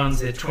draw on ones,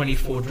 there are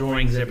 24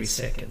 drawings every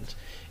second.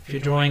 If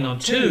you're drawing on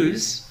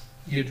twos,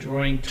 you're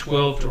drawing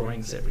 12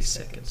 drawings every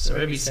second. So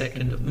every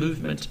second of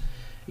movement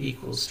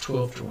equals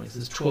 12 drawings.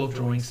 There's 12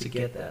 drawings to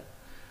get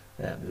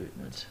that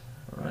movement.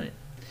 All right.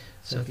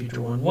 So if you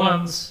draw on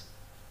ones,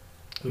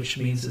 which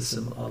means there's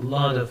a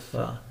lot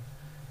of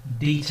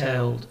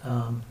detailed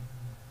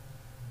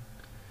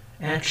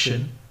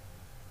action,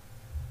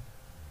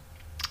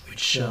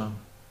 which the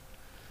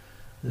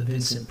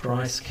Vincent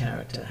Price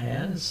character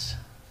has,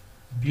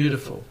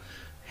 beautiful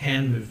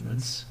hand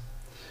movements,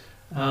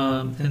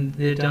 and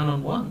they're done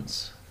on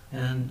ones.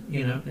 And,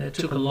 you know, it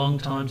took a long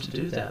time to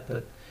do that,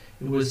 but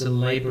it was a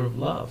labor of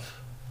love.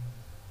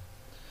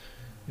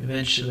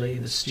 Eventually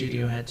the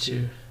studio had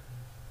to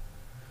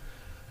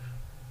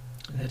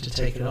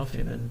take it off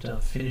him and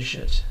finish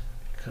it,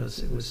 because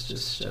it was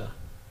just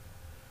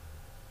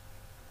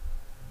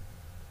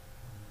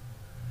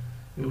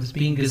it was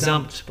being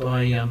gazumped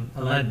by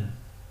Aladdin.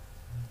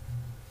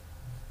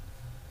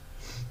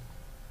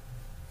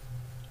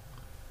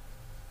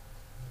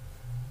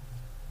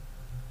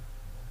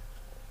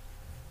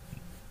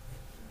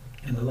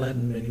 And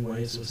Aladdin, in many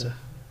ways, was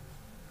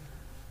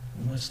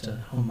almost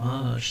a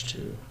homage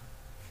to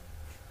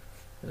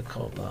the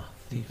Cobbler,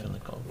 Thief and the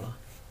Cobbler.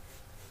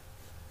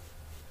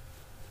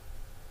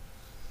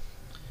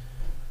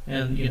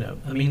 And, you know,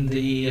 I mean,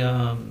 the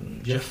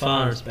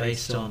Jafar is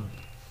based on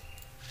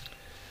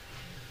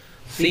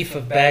Thief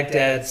of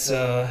Baghdad's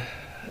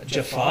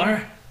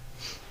Jafar,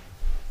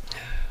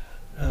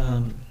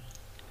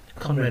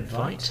 Conrad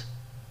Veidt,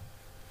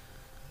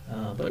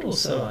 but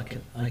also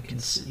I can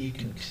see, you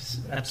can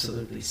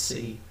absolutely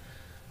see,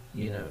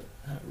 you know,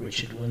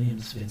 Richard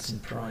Williams,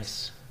 Vincent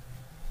Price.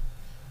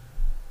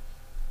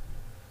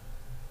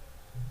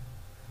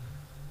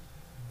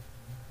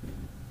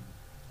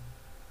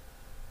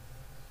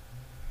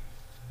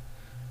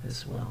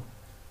 As well.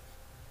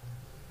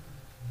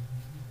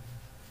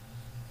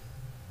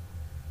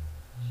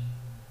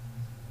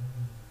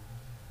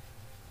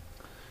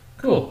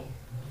 Cool.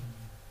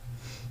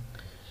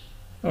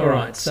 All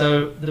right,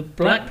 so the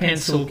black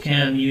pencil you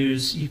can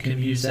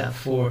use that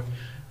for,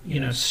 you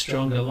know,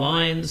 stronger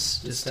lines,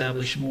 to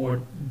establish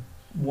more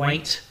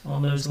weight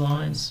on those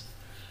lines,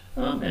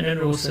 and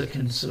it also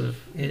can sort of,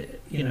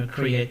 you know,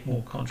 create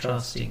more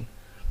contrasting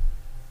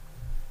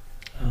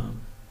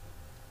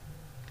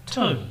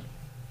tone.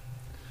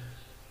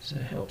 So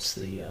it helps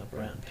the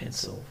brown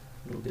pencil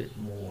a little bit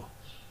more.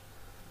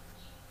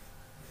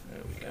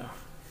 There we go.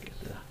 Get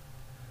the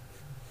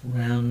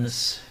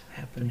roundness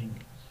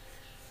happening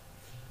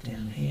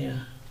down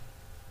here.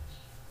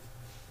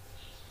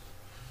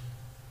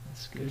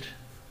 That's good.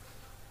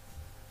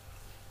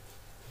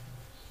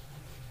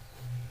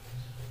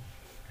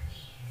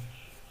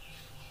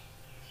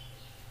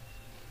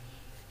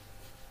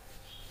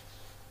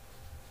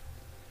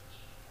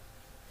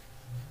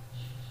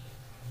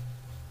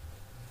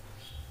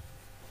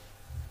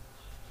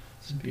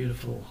 Some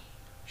beautiful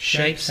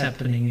shapes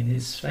happening in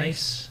his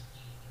face.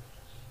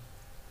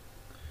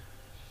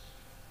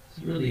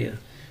 It's really a,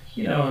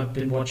 you know, I've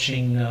been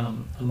watching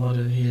a lot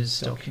of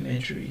his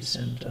documentaries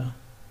and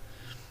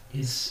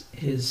his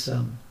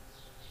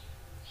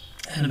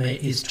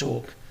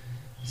talk,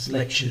 his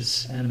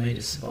lectures,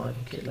 Animator Survival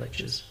Kit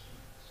lectures.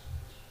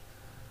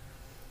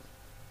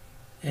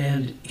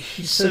 And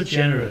he's so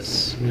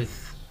generous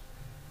with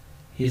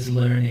his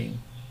learning,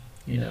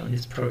 you know, and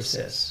his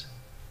process.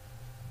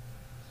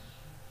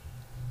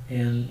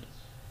 And,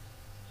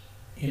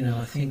 you know,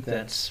 I think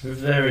that's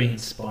very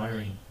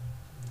inspiring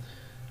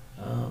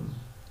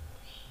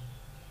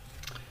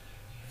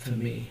for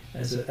me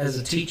as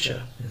a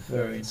teacher. It's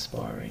very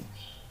inspiring.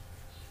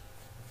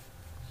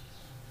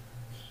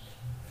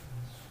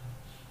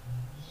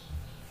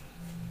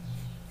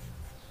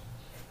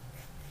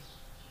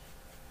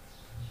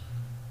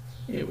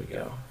 Here we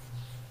go.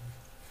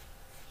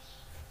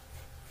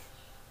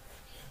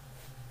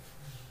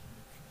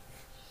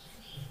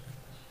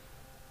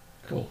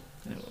 Cool.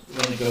 Now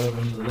we're going to go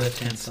over on the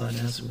left-hand side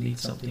now, so we need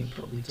something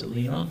probably to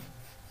lean on.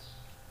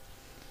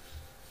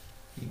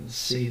 You can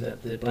see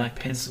that the black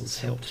pencils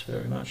helped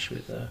very much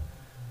with the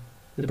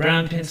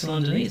brown pencil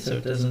underneath, so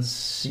it doesn't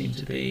seem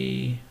to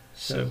be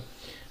so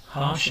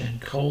harsh and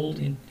cold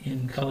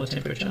in color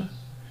temperature.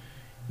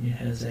 It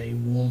has a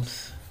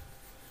warmth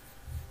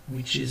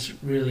which is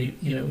really,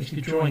 you know, if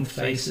you're drawing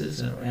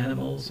faces or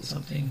animals or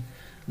something,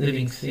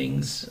 living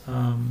things,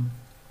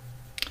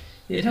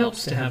 it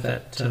helps to have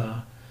that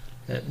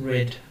that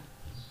red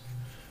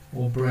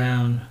or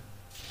brown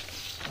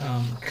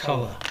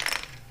color.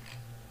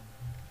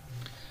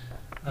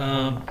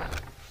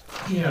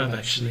 Here I've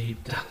actually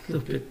done a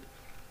little bit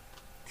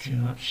too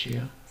much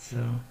here,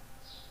 so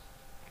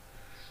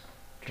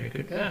take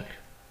it back.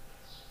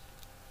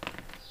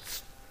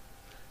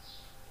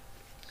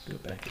 Go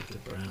back to the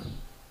brown.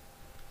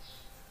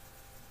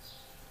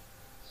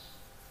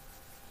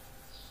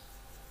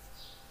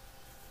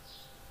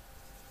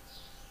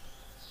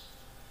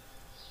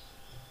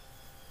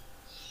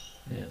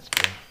 Yeah, it's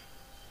better.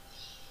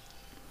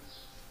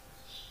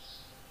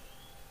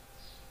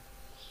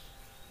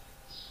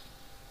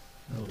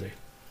 That'll do.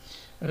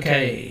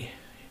 Okay,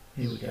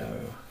 here we go.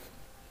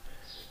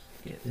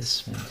 Get this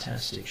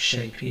fantastic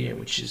shape here,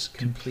 which is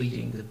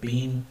completing the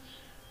bean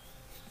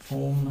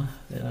form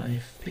that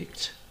I've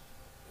picked.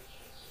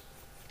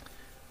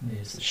 And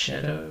there's the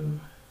shadow.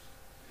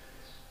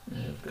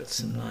 And I've got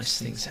some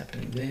nice things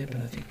happening there, but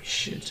I think we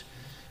should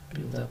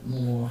build up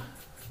more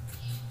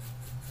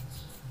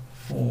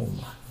form.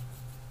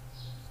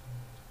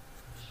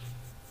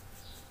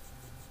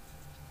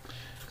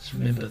 Just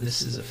remember,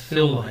 this is a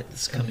fill light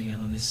that's coming in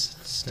on this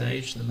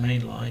stage. The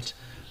main light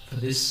for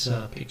this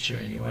picture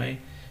anyway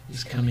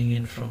is coming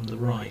in from the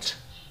right.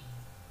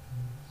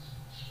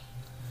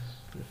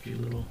 Put a few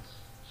little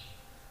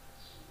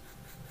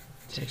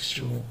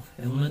textural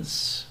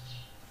elements.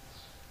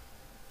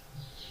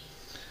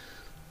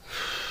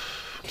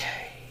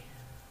 Okay,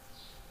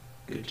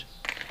 good.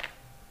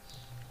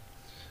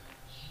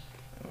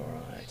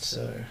 Alright,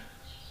 so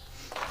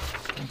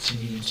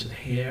continue into the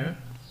hair.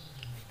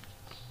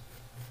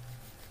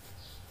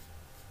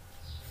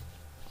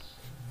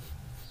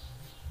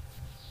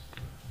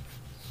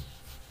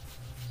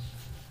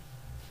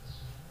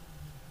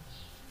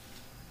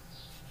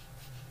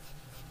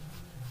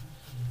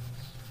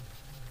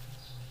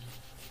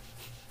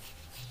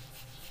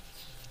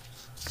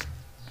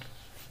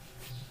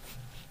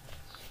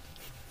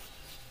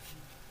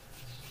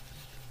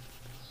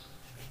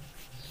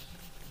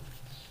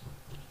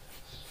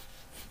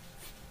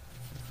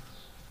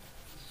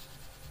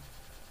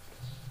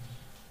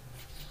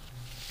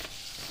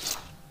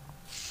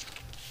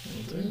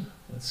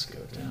 Let's go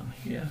down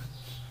here.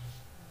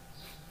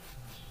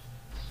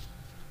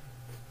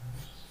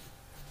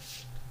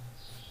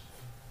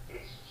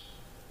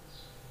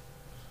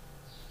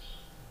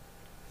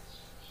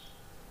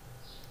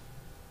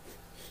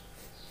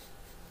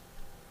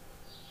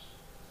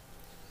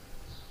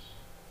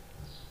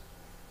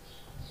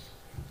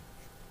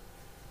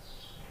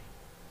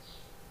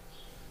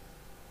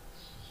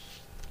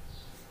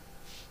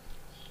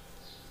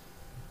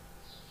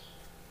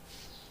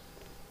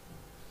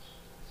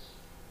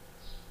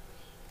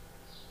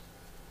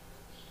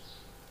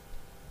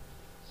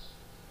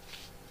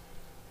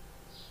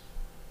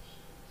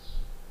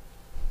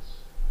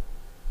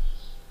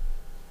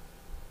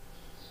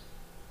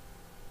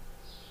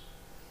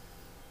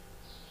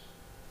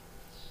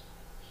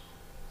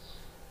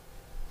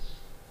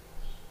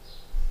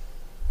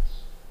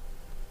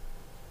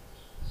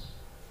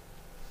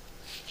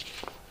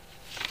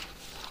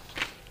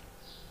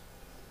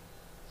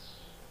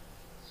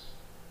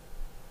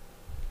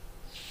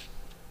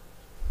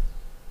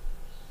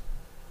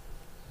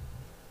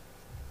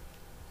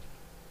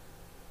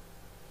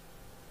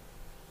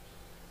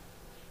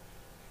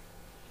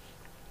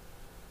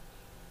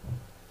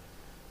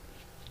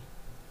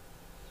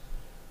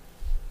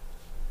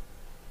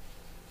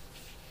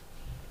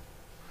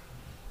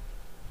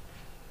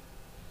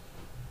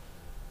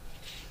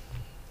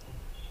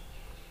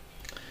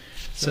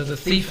 So the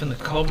thief and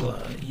the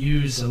cobbler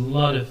use a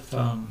lot of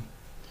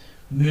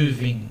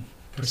moving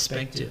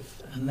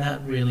perspective, and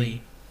that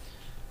really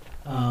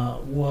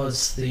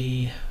was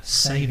the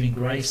saving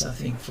grace, I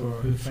think, for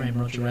Who Framed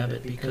Roger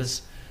Rabbit,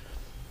 because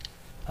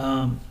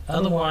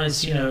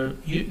otherwise, you know,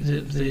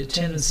 the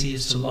tendency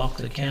is to lock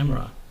the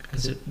camera,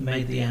 because it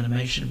made the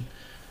animation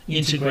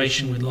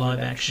integration with live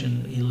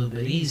action a little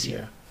bit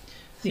easier.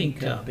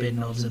 Think bed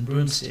knobs and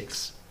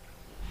broomsticks.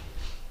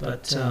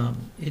 But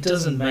it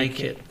doesn't make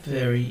it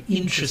very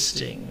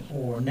interesting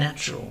or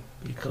natural,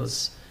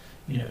 because,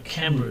 you know,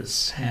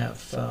 cameras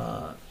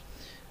have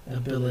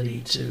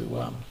ability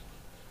to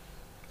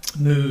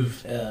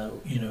move,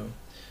 you know,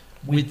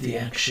 with the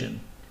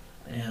action,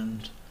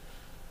 and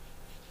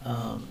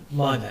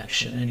live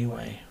action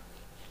anyway.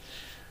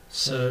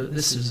 So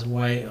this is a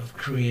way of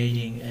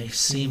creating a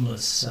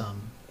seamless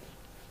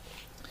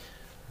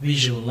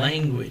visual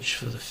language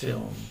for the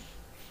film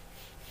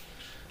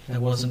that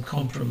wasn't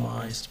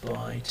compromised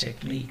by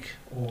technique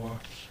or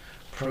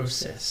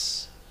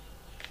process.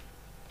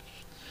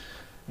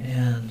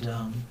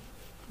 And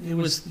it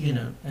was, you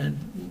know,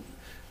 and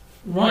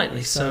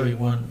rightly so, he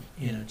won,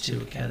 you know,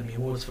 2 Academy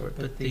Awards for it.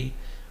 But the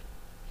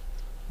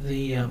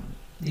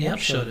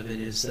upshot of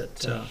it is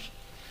that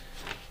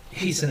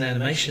he's an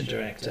animation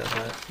director,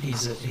 but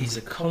he's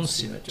a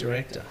consummate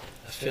director,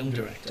 a film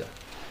director.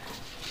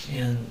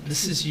 And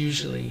this is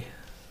usually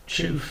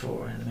true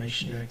for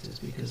animation directors,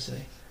 because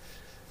they,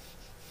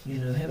 you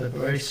know, they have a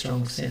very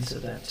strong sense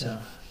of that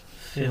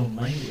film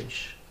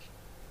language.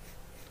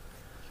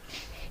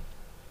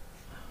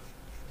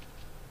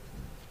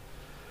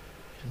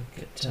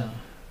 Look at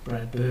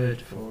Brad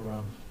Bird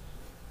for,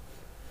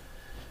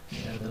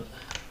 you know,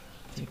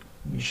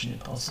 Mission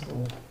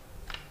Impossible.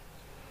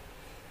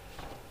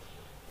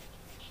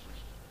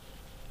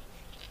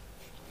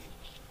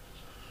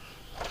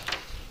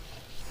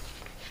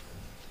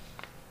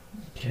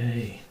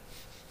 Okay.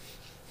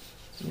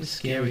 It's always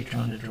scary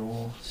trying to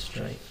draw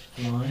straight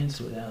lines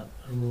without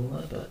a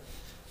ruler, but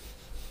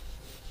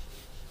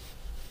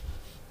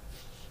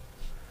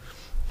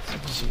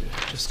sometimes you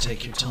just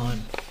take your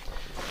time.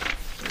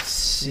 It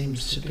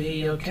seems to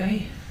be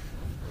okay.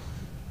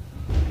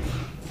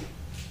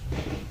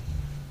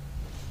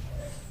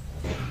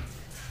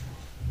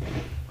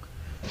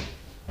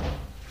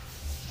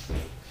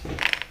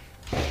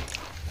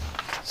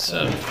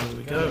 So, here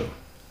we go.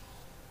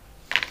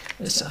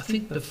 I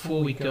think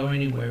before we go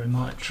anywhere, we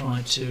might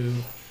try to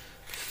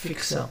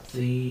fix up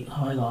the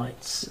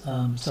highlights,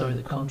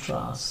 the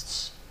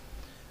contrasts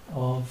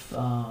of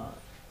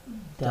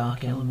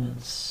dark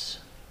elements,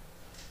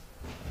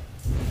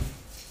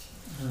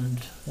 and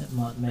that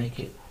might make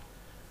it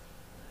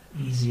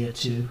easier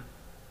to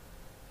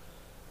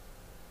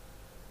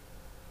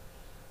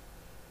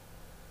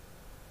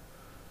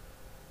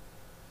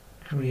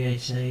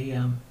create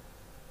a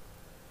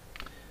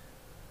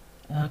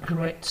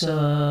correct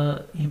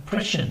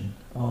impression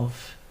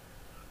of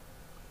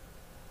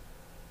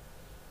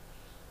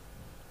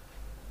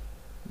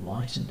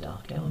light and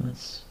dark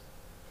elements.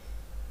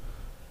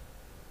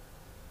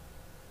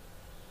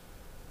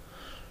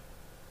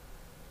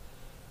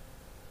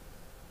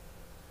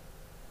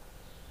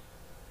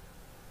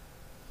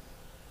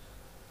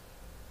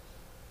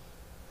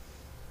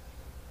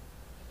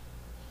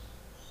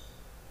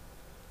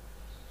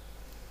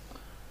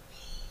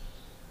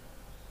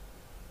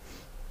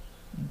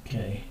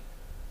 Okay.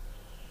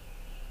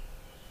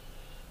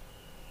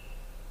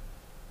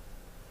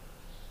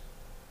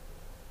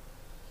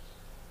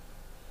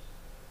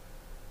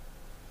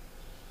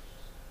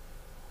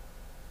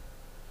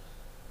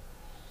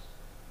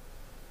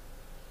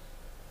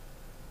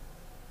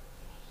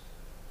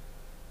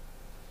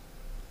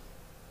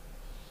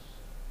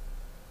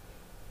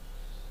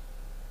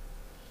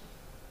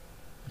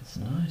 That's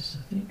nice,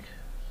 I think.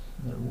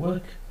 That'll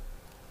work.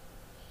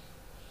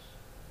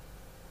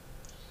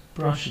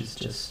 Brush is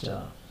just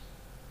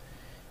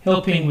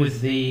helping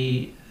with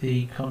the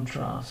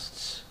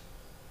contrasts,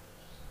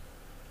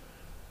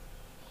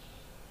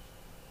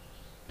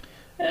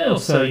 and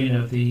also, you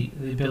know, the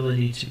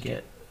ability to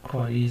get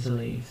quite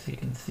easily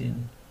thick and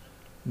thin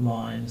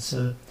lines.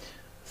 So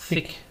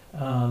thick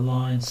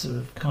lines sort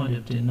of kind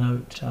of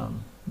denote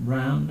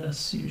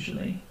roundness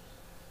usually,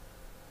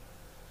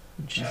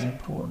 which is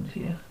important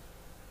here.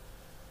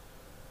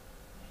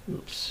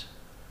 Oops.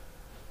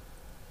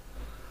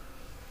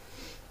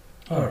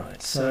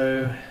 Alright,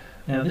 so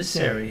now this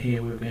area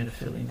here we're going to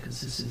fill in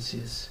because this is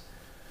his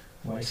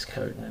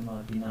waistcoat, and it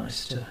might be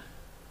nice to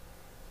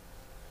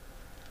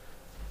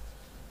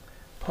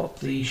pop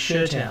the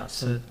shirt out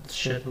so the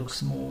shirt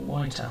looks more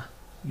whiter,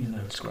 even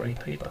though it's grey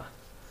paper.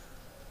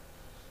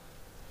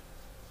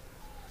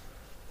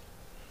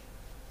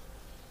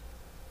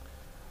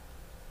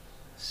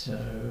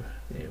 So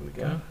there we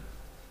go.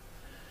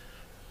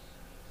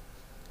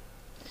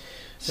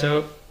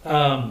 So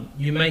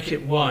you make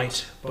it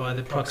white by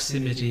the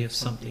proximity of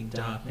something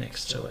dark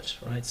next to it,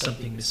 right?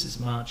 Something Mrs.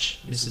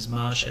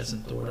 Marsh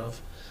hasn't thought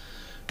of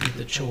with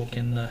the chalk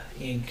and the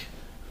ink.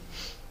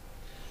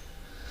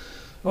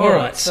 All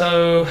right,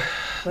 so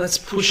let's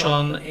push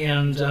on,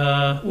 and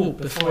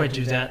before I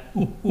do that,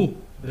 let's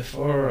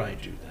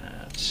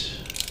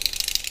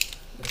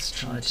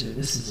try to.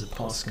 This is a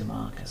Posca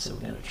marker, so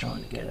we're going to try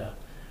to get a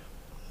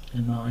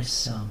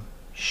nice,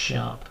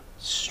 sharp,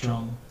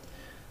 strong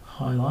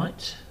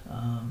highlight,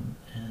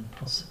 and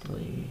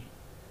possibly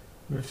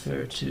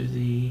refer to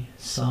the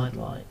side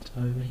light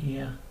over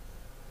here.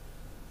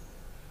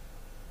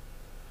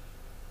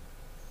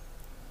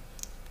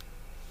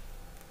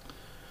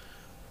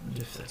 I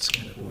wonder if that's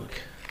going to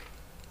work.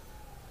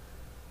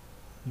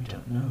 We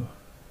don't know.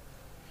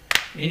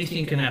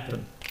 Anything can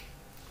happen,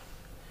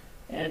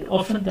 and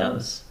often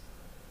does.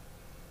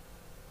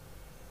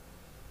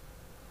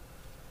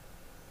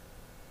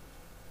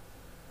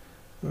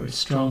 Very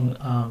strong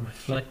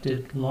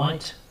reflected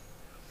light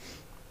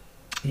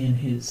in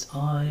his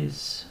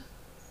eyes,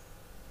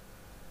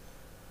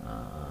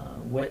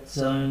 wet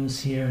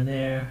zones here and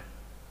there.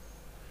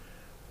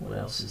 What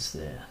else is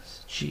there?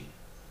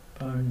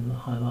 Cheekbone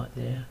highlight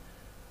there.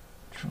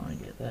 Try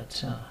and get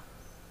that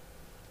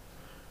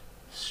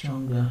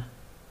stronger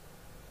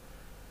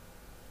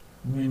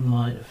rim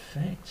light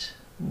effect.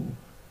 Ooh,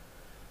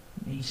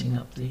 I'm eating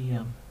up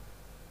the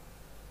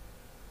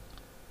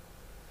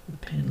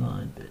pen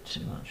line a bit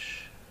too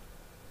much.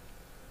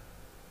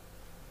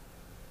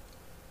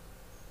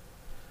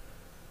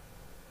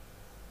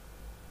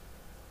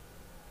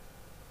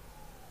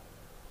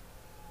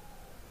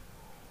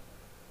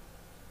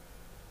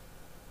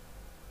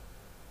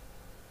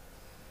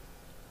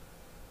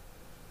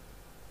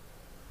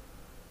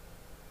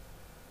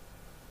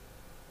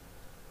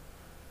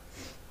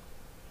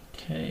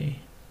 Okay.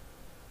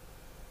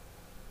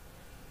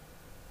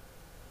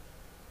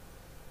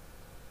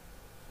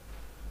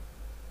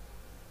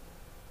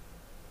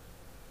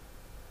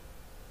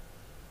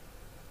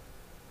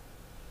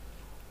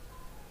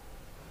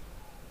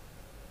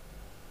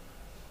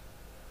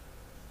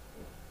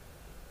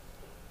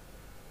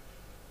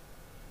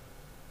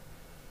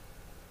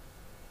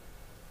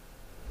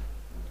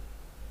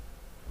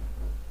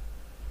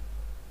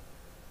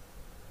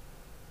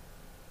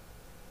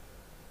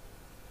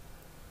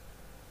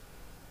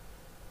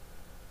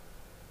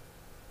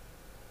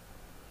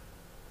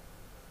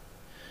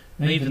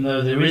 even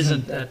though there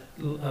isn't that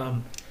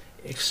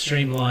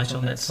extreme light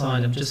on that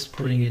side, I'm just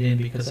putting it in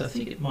because I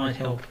think it might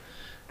help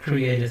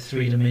create a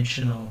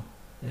three-dimensional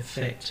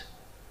effect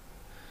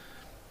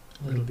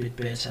a little bit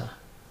better.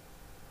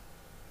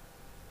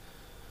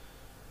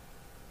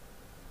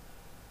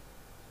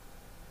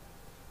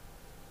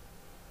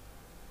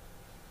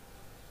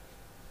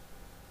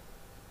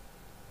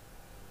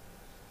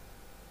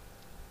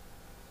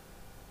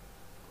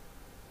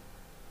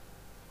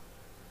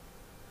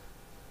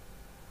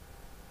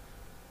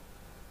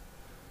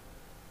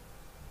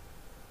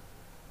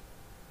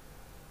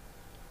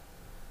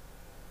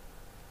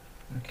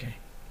 Okay.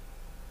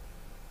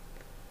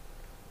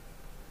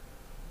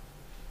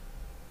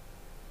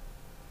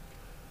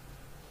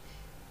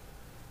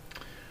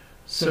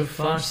 So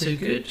far, so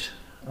good.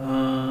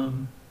 Yeah,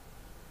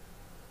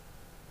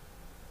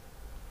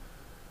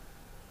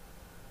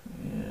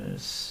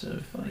 so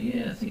far,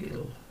 yeah, I think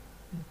it'll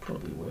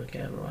probably work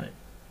out right.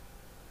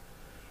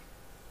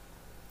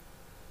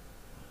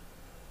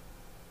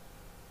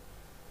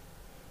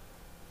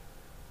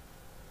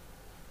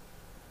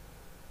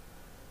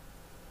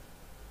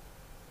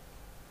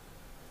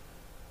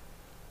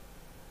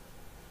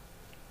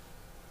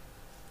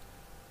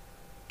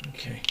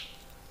 Okay.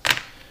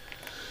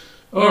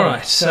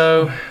 Alright,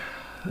 so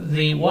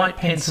the white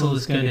pencil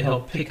is going to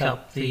help pick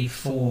up the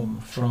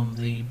form from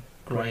the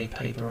grey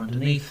paper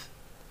underneath,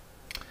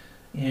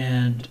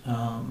 and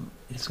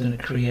it's going to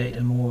create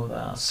a more of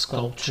a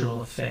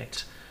sculptural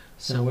effect.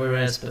 So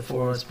whereas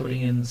before I was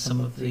putting in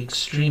some of the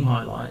extreme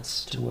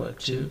highlights to work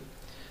to,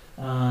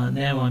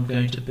 now I'm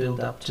going to build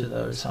up to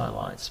those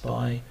highlights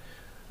by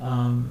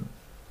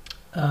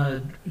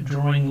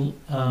drawing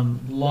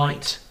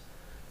light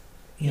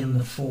in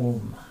the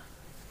form.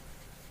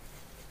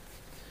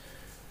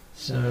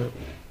 So,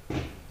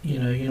 you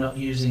know, you're not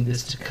using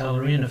this to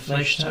colour in a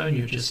flesh tone,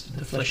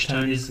 the flesh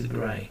tone is the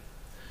grey.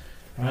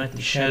 Right?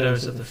 The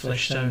shadows of the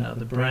flesh tone are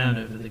the brown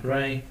over the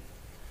grey,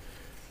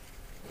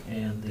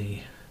 and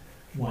the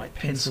white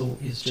pencil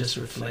is just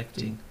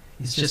reflecting,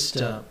 is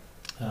just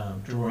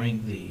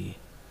drawing the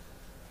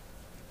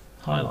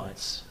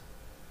highlights.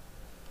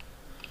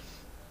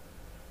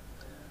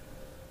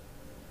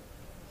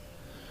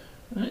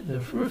 Right? The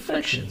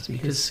reflections,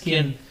 because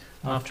skin,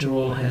 after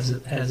all, has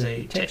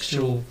a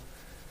textural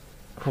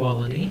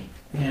quality,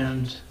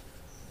 and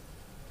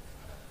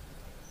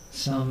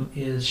some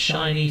is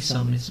shiny,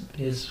 some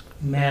is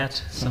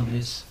matte, some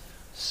is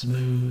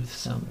smooth,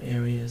 some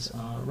areas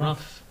are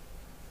rough.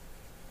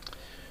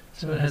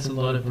 So it has a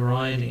lot of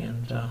variety,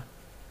 and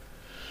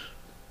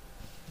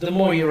the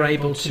more you're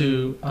able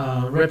to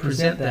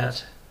represent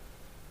that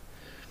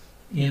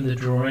in the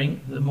drawing,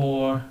 the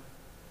more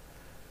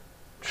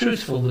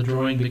truthful the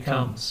drawing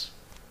becomes.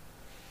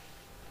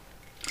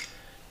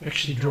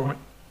 Actually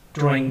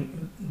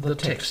drawing the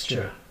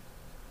texture.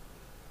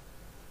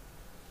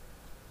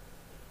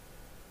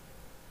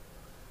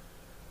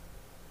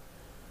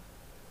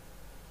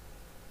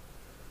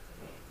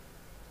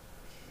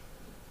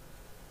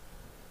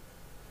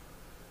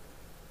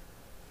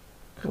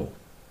 Cool.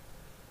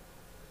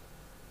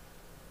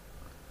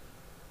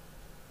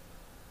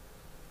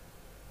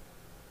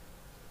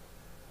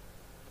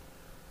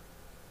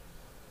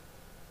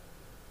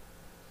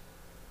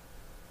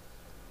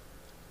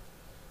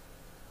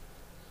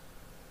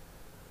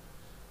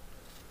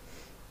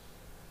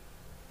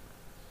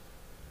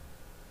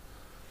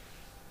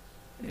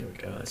 There we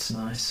go, that's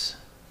nice.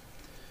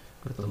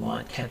 Got the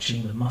light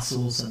catching the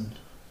muscles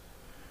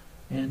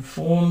and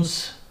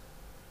forms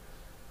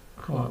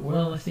quite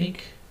well, I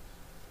think.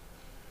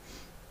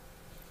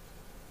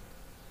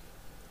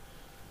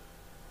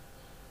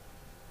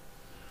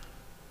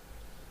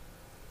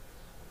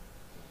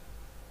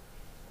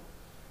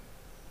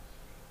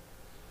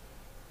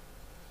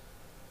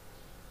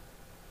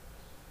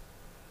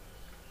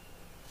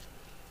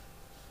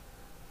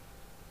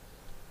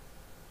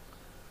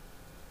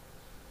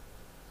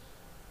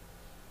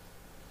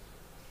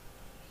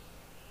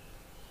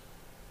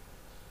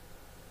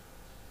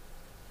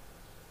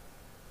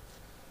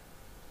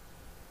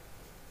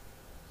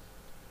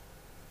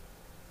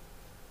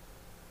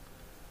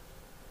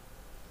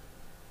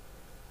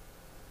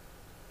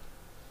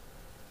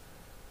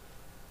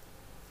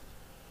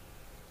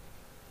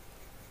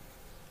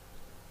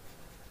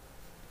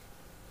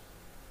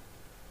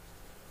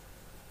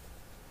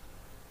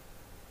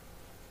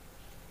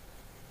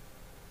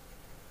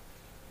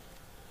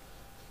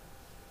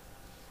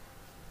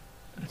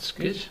 That's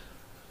good.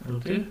 That'll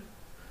do.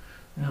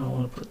 Now I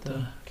want to put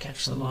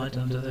catch the light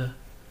on the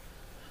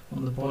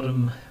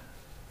bottom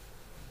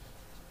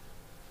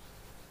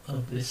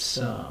of this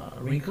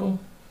wrinkle,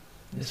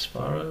 this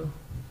furrow,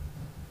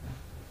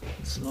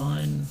 this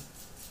line,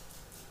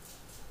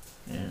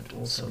 and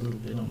also a little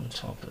bit on the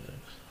top of it.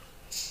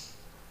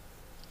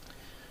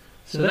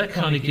 So that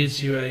kind of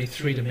gives you a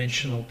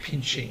three-dimensional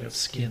pinching of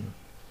skin,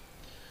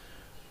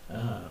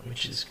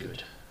 which is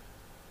good.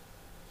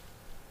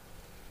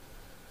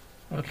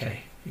 Okay,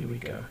 here we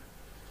go.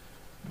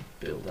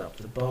 Build up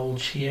the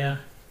bulge here.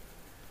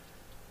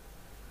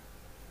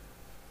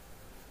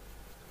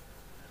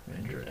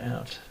 render it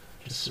out,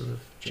 just sort of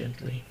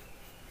gently.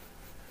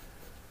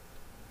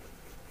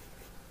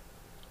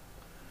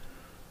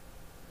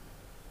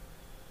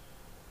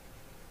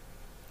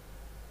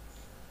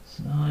 It's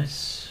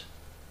nice.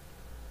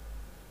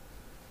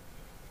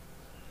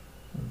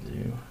 I'll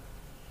do.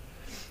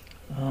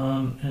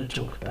 I'm going to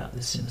talk about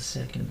this in a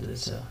second.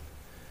 There's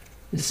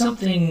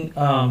something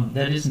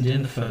that isn't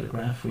in the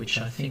photograph, which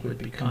I think would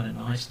be kind of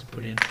nice to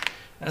put in.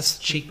 That's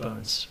the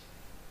cheekbones.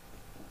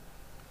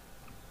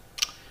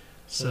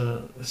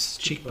 So this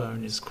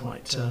cheekbone is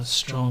quite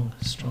strong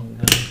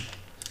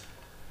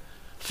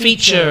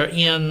feature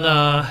in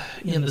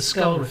the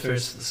skull.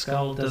 Refers to the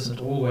skull. Doesn't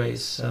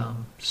always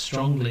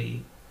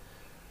strongly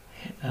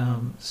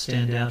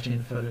stand out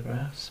in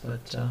photographs,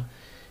 but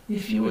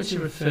if you were to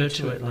refer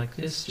to it like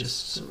this,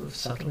 just sort of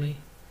subtly,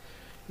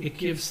 it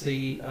gives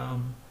the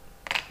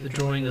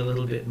drawing a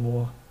little bit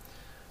more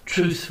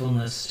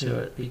truthfulness to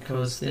it,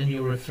 because then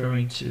you're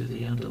referring to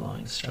the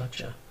underlying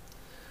structure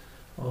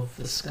of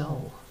the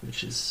skull,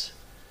 which is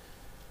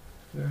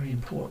very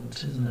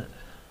important, isn't it?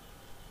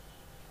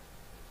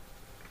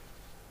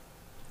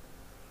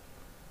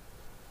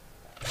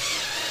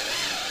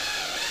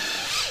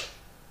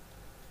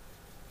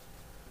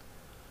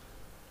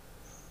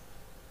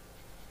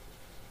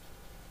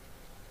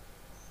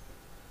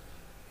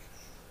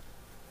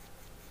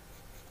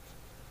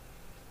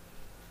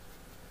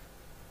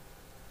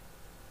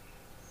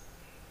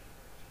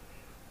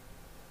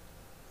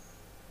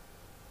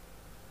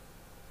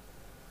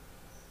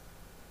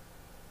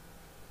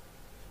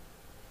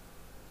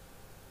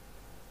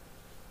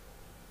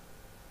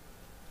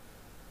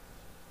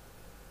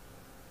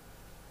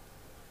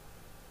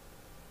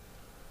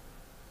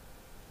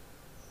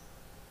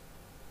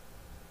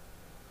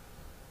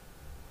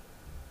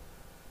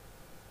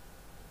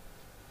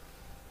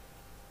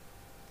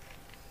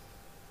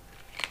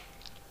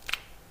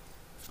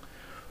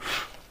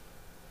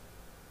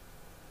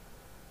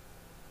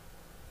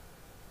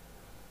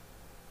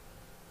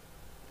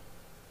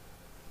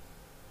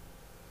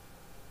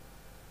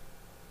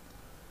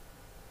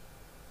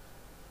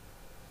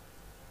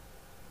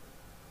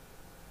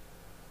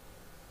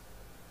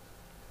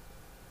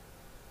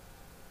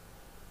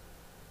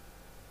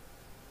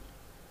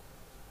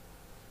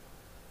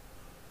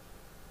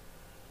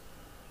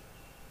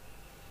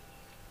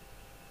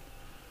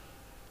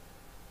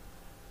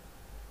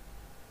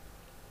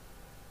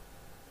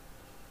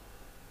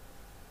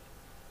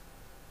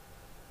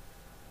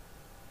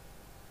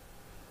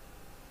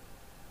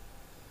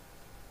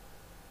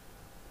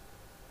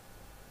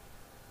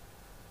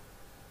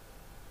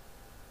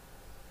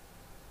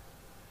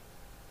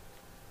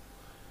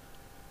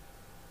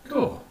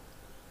 Cool.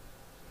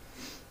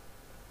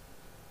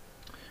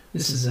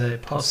 This is a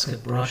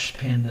Posca brush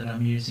pen that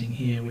I'm using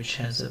here, which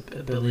has an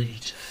ability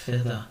to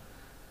feather.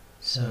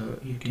 So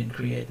you can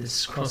create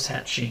this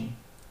cross-hatching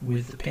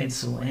with the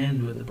pencil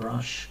and with the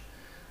brush.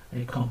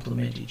 They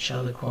complement each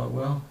other quite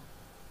well.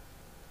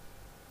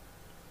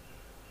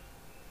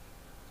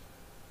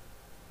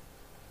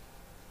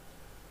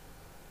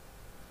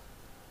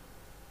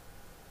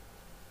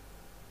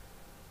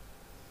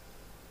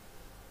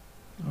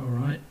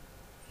 Alright,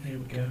 there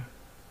we go.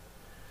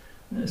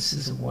 This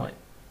is a white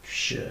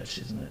shirt,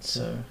 isn't it?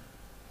 So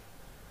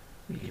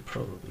we could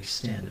probably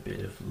stand a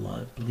bit of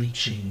light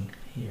bleaching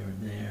here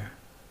and there.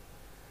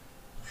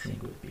 I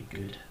think would be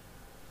good.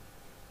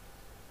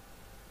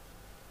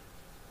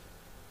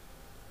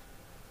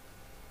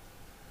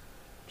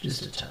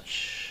 Just a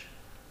touch.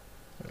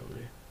 That'll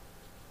do.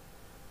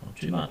 Not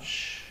too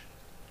much.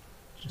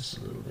 Just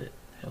a little bit.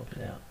 Help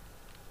it out.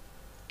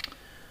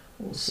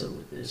 Also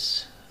with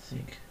this, I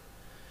think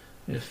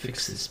I'm going to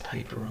fix this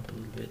paper up a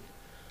little bit.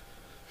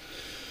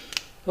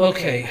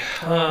 Okay,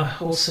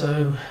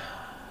 also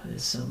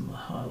there's some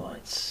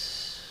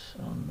highlights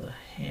on the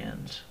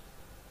hand.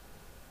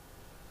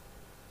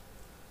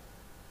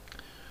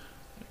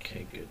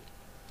 Okay, good.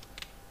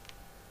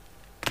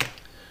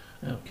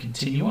 Now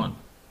continue on.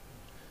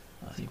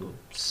 I think we'll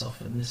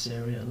soften this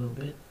area a little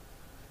bit.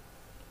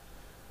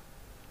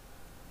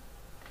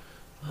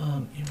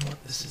 You know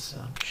what, this is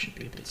should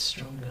be a bit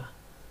stronger.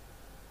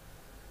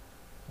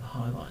 The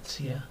highlights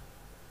here.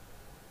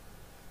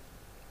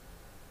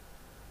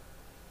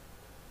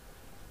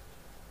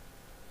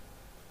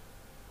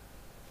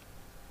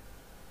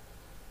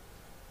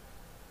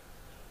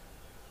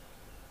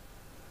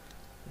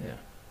 Yeah.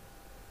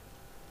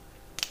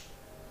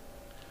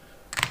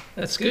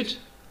 That's good.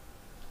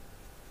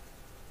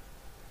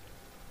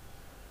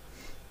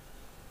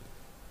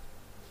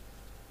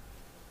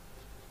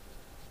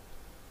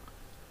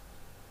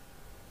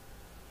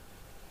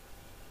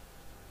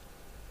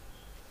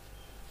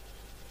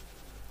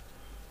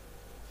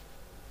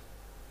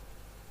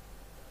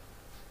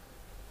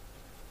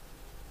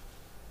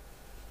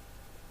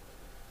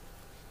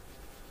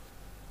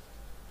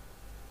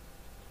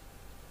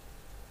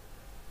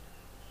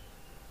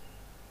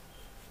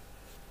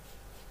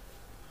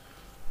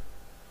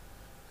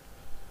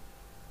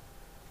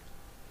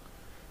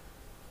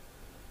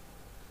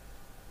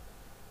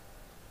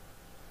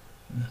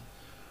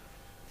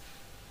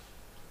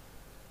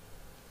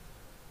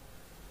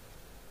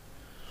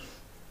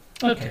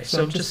 Okay,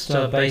 so I'm just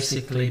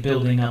basically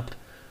building up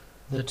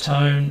the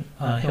tone,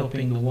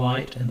 helping the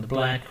white and the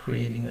black,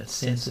 creating that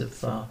sense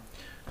of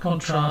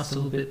contrast a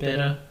little bit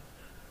better.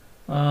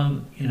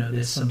 You know,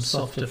 there's some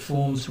softer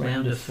forms,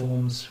 rounder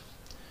forms,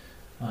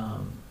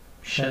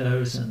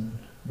 shadows and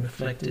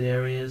reflective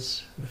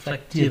areas,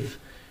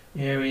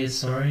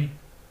 sorry.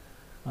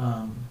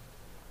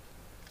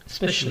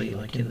 Especially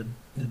like in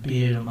the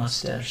beard or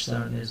mustache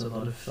zone, there's a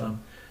lot of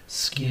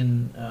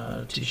skin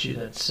tissue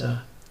that's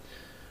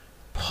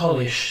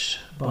polished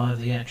by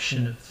the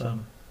action of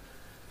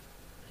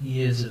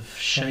years of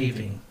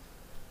shaving.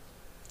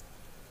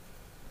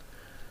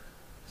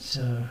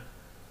 So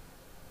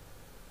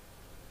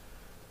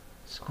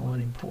it's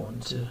quite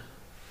important to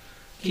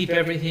keep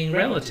everything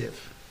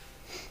relative.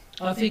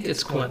 I think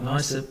it's quite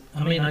nice.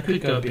 I mean, I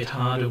could go a bit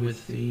harder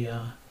with the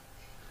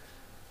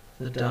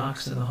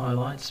darks and the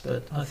highlights,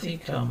 but I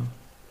think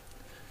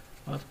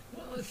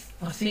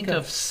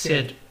I've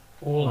said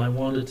all I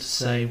wanted to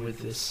say with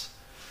this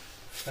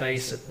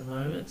face at the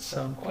moment,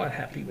 so I'm quite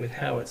happy with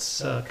how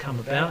it's come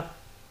about.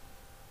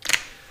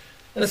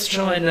 Let's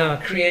try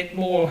and create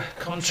more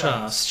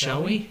contrast,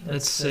 shall we?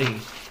 Let's see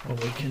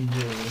what we can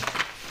do.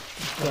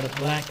 We've got a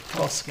black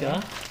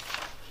Posca.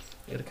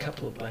 Got a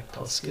couple of black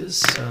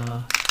Poscas.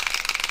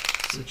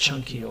 It's a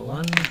chunkier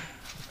one.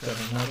 We've got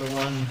another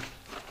one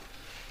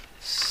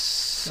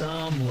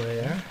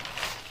somewhere.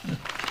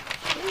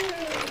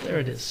 There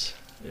it is.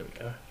 There we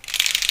go.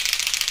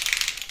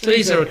 So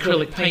these are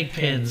acrylic paint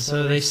pens,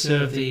 so they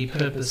serve the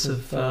purpose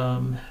of,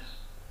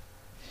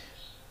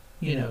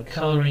 you know,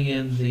 colouring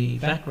in the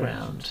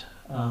background,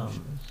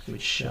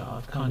 which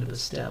I've kind of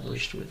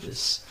established with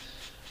this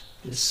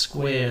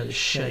square, this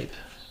shape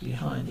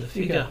behind the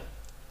figure.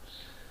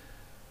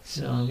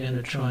 So I'm going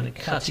to try to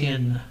cut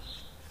in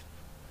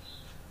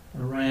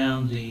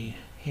around the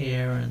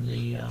hair and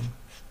the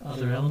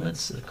other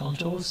elements, the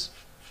contours,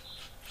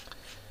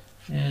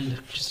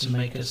 and just to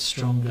make a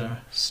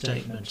stronger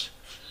statement,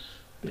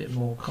 a bit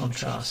more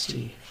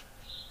contrasty.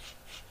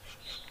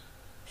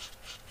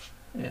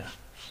 Yeah.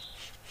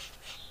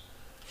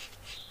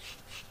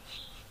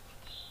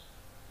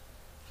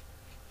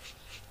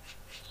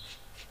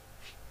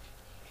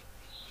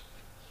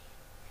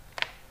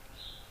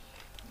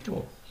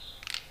 Cool.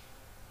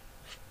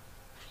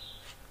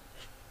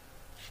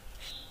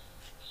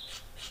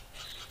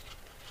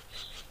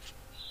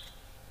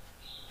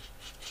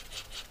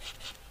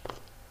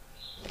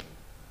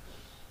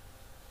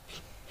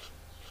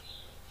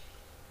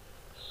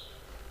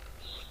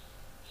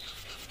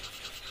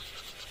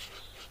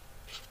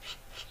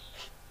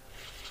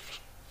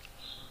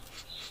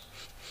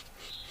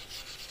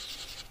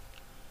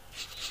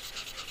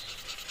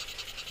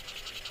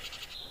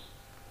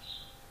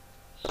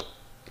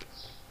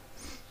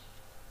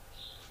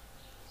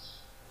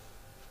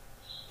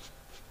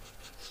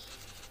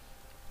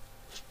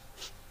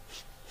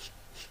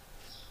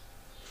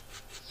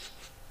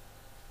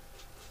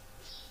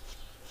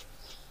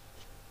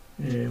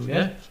 There we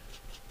go.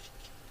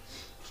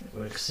 It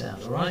works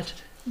out all right.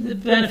 The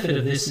benefit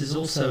of this is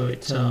also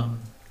it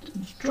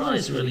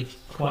dries really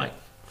quite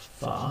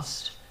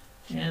fast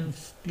and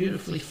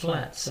beautifully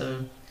flat.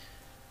 So,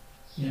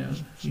 you know,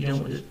 you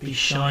don't want it to be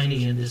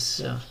shiny in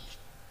this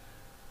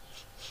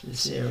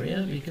this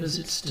area because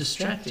it's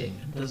distracting.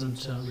 It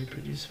doesn't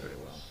reproduce very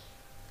well.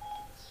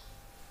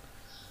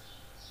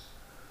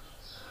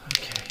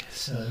 Okay,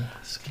 so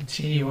let's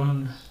continue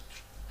on.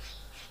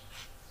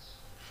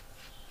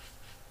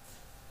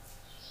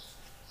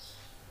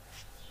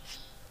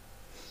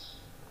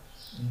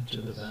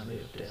 Into the valley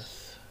of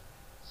death.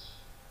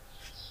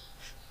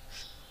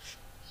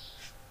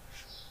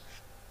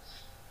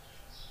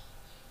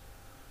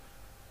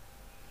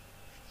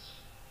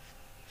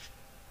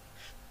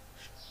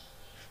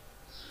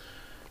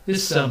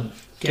 This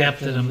gap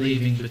that I'm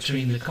leaving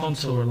between the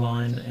contour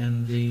line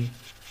and the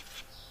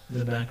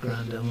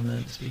background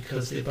elements,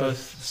 because they're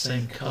both the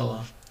same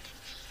color.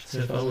 So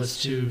if I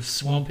was to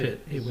swamp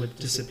it, it would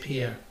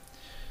disappear.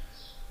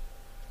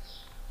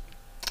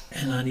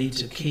 And I need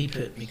to keep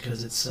it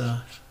because it's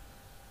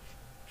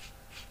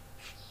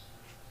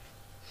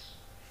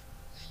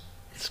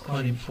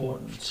quite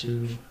important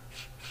to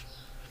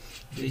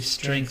the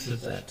strength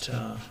of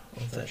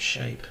that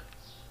shape.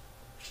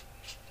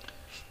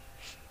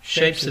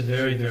 Shapes are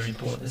very, very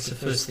important. It's the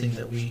first thing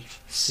that we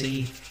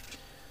see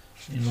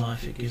in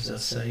life. It gives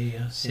us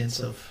a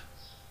sense of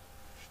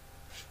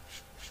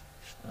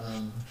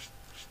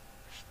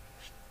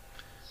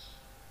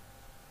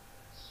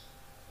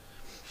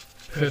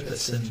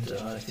purpose, and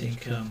I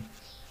think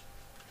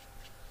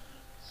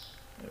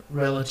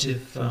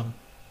relative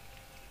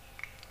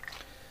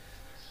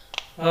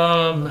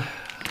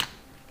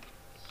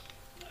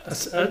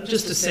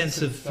just a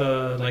sense of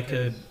like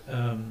a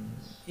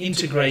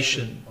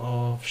integration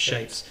of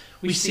shapes.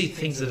 We see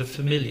things that are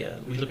familiar.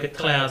 We look at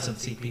clouds and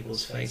see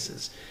people's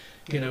faces.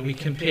 You know, we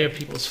compare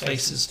people's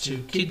faces to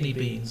kidney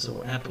beans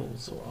or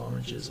apples or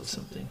oranges or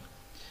something,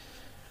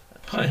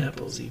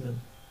 pineapples even.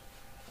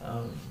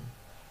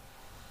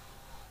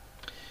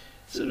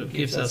 sort of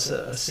gives us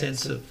a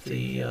sense of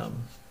the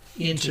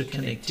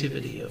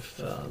interconnectivity of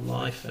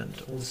life,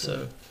 and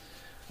also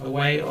a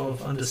way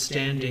of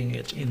understanding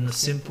it in a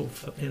simple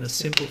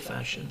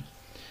fashion.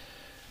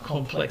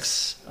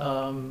 Complex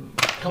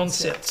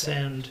concepts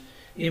and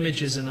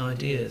images and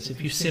ideas,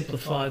 if you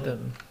simplify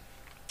them,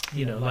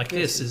 you know, like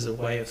this is a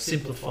way of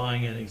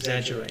simplifying and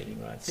exaggerating,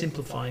 right?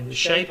 Simplifying the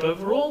shape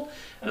overall,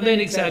 and then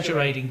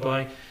exaggerating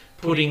by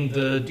putting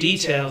the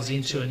details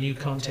into a new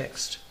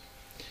context.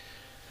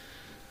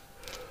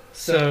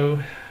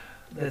 So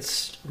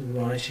let's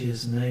write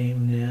his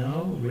name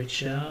now,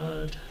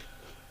 Richard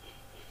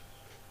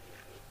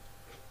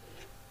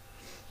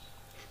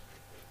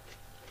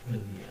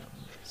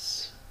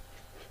Williams.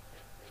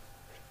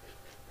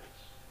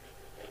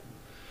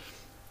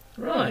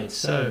 Right,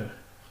 so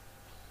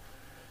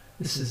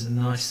this is a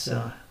nice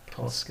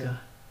Posca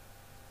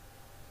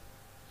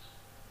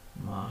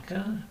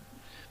marker.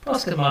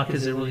 Posca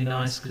markers are really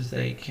nice because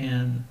they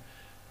can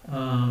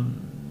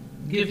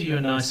give you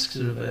a nice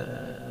sort of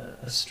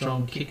a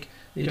strong kick.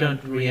 They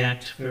don't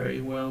react very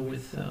well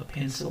with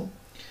pencil,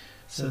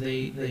 so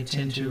they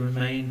tend to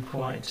remain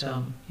quite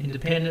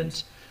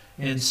independent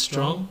and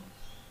strong,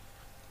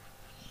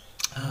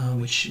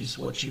 which is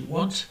what you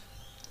want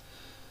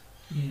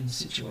in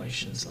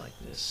situations like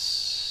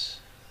this.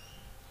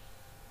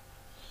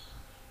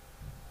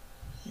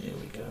 There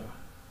we go.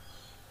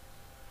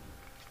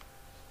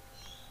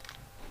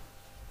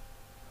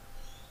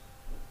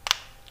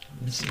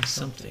 Missing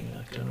something,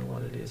 I don't know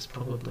what it is.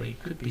 Probably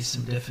could be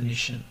some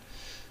definition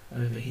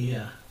over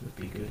here, would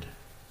be good.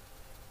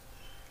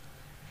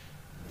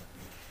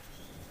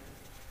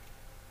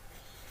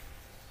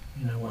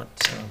 You know what?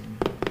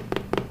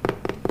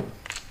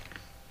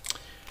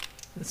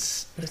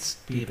 Let's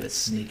be a bit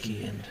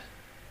sneaky and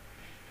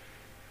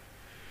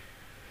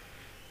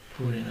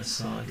put in a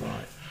side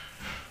light.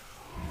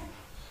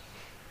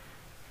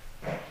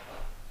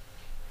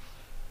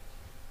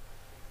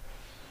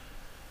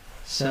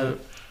 So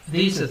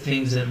these are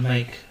things that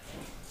make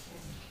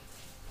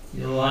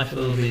your life a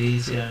little bit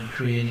easier in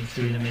creating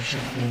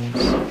three-dimensional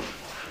forms.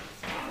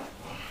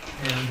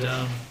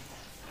 And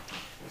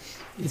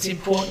it's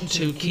important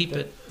to keep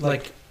it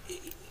like,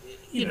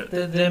 you know,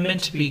 they're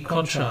meant to be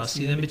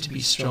contrasty, they're meant to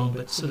be strong,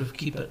 but sort of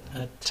keep a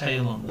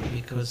tail on them,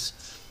 because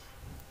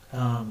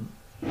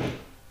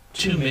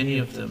too many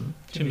of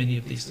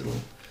these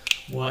little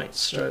white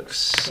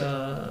strokes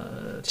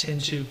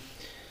tend to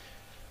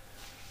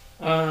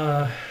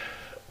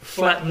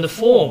flatten the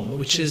form,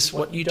 which is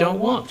what you don't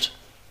want.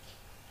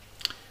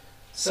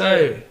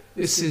 So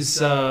this is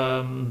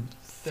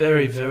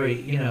very,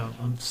 very, you know,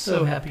 I'm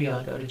so happy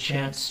I got a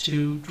chance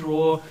to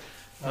draw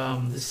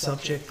this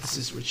subject. This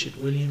is Richard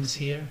Williams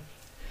here,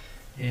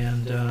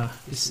 and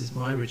this is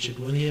my Richard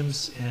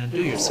Williams, and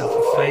do yourself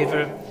a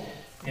favor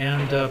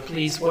and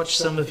please watch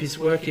some of his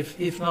work.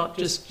 If not,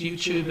 just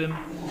YouTube him,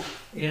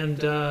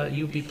 and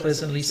you'll be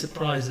pleasantly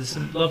surprised. There's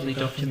some lovely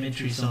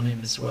documentaries on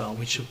him as well,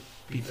 which will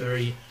be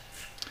very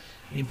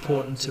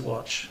important to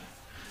watch.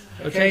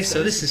 Okay,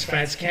 so this is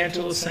Frantz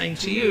Kantor saying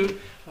to you,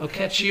 I'll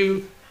catch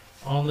you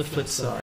on the flip side.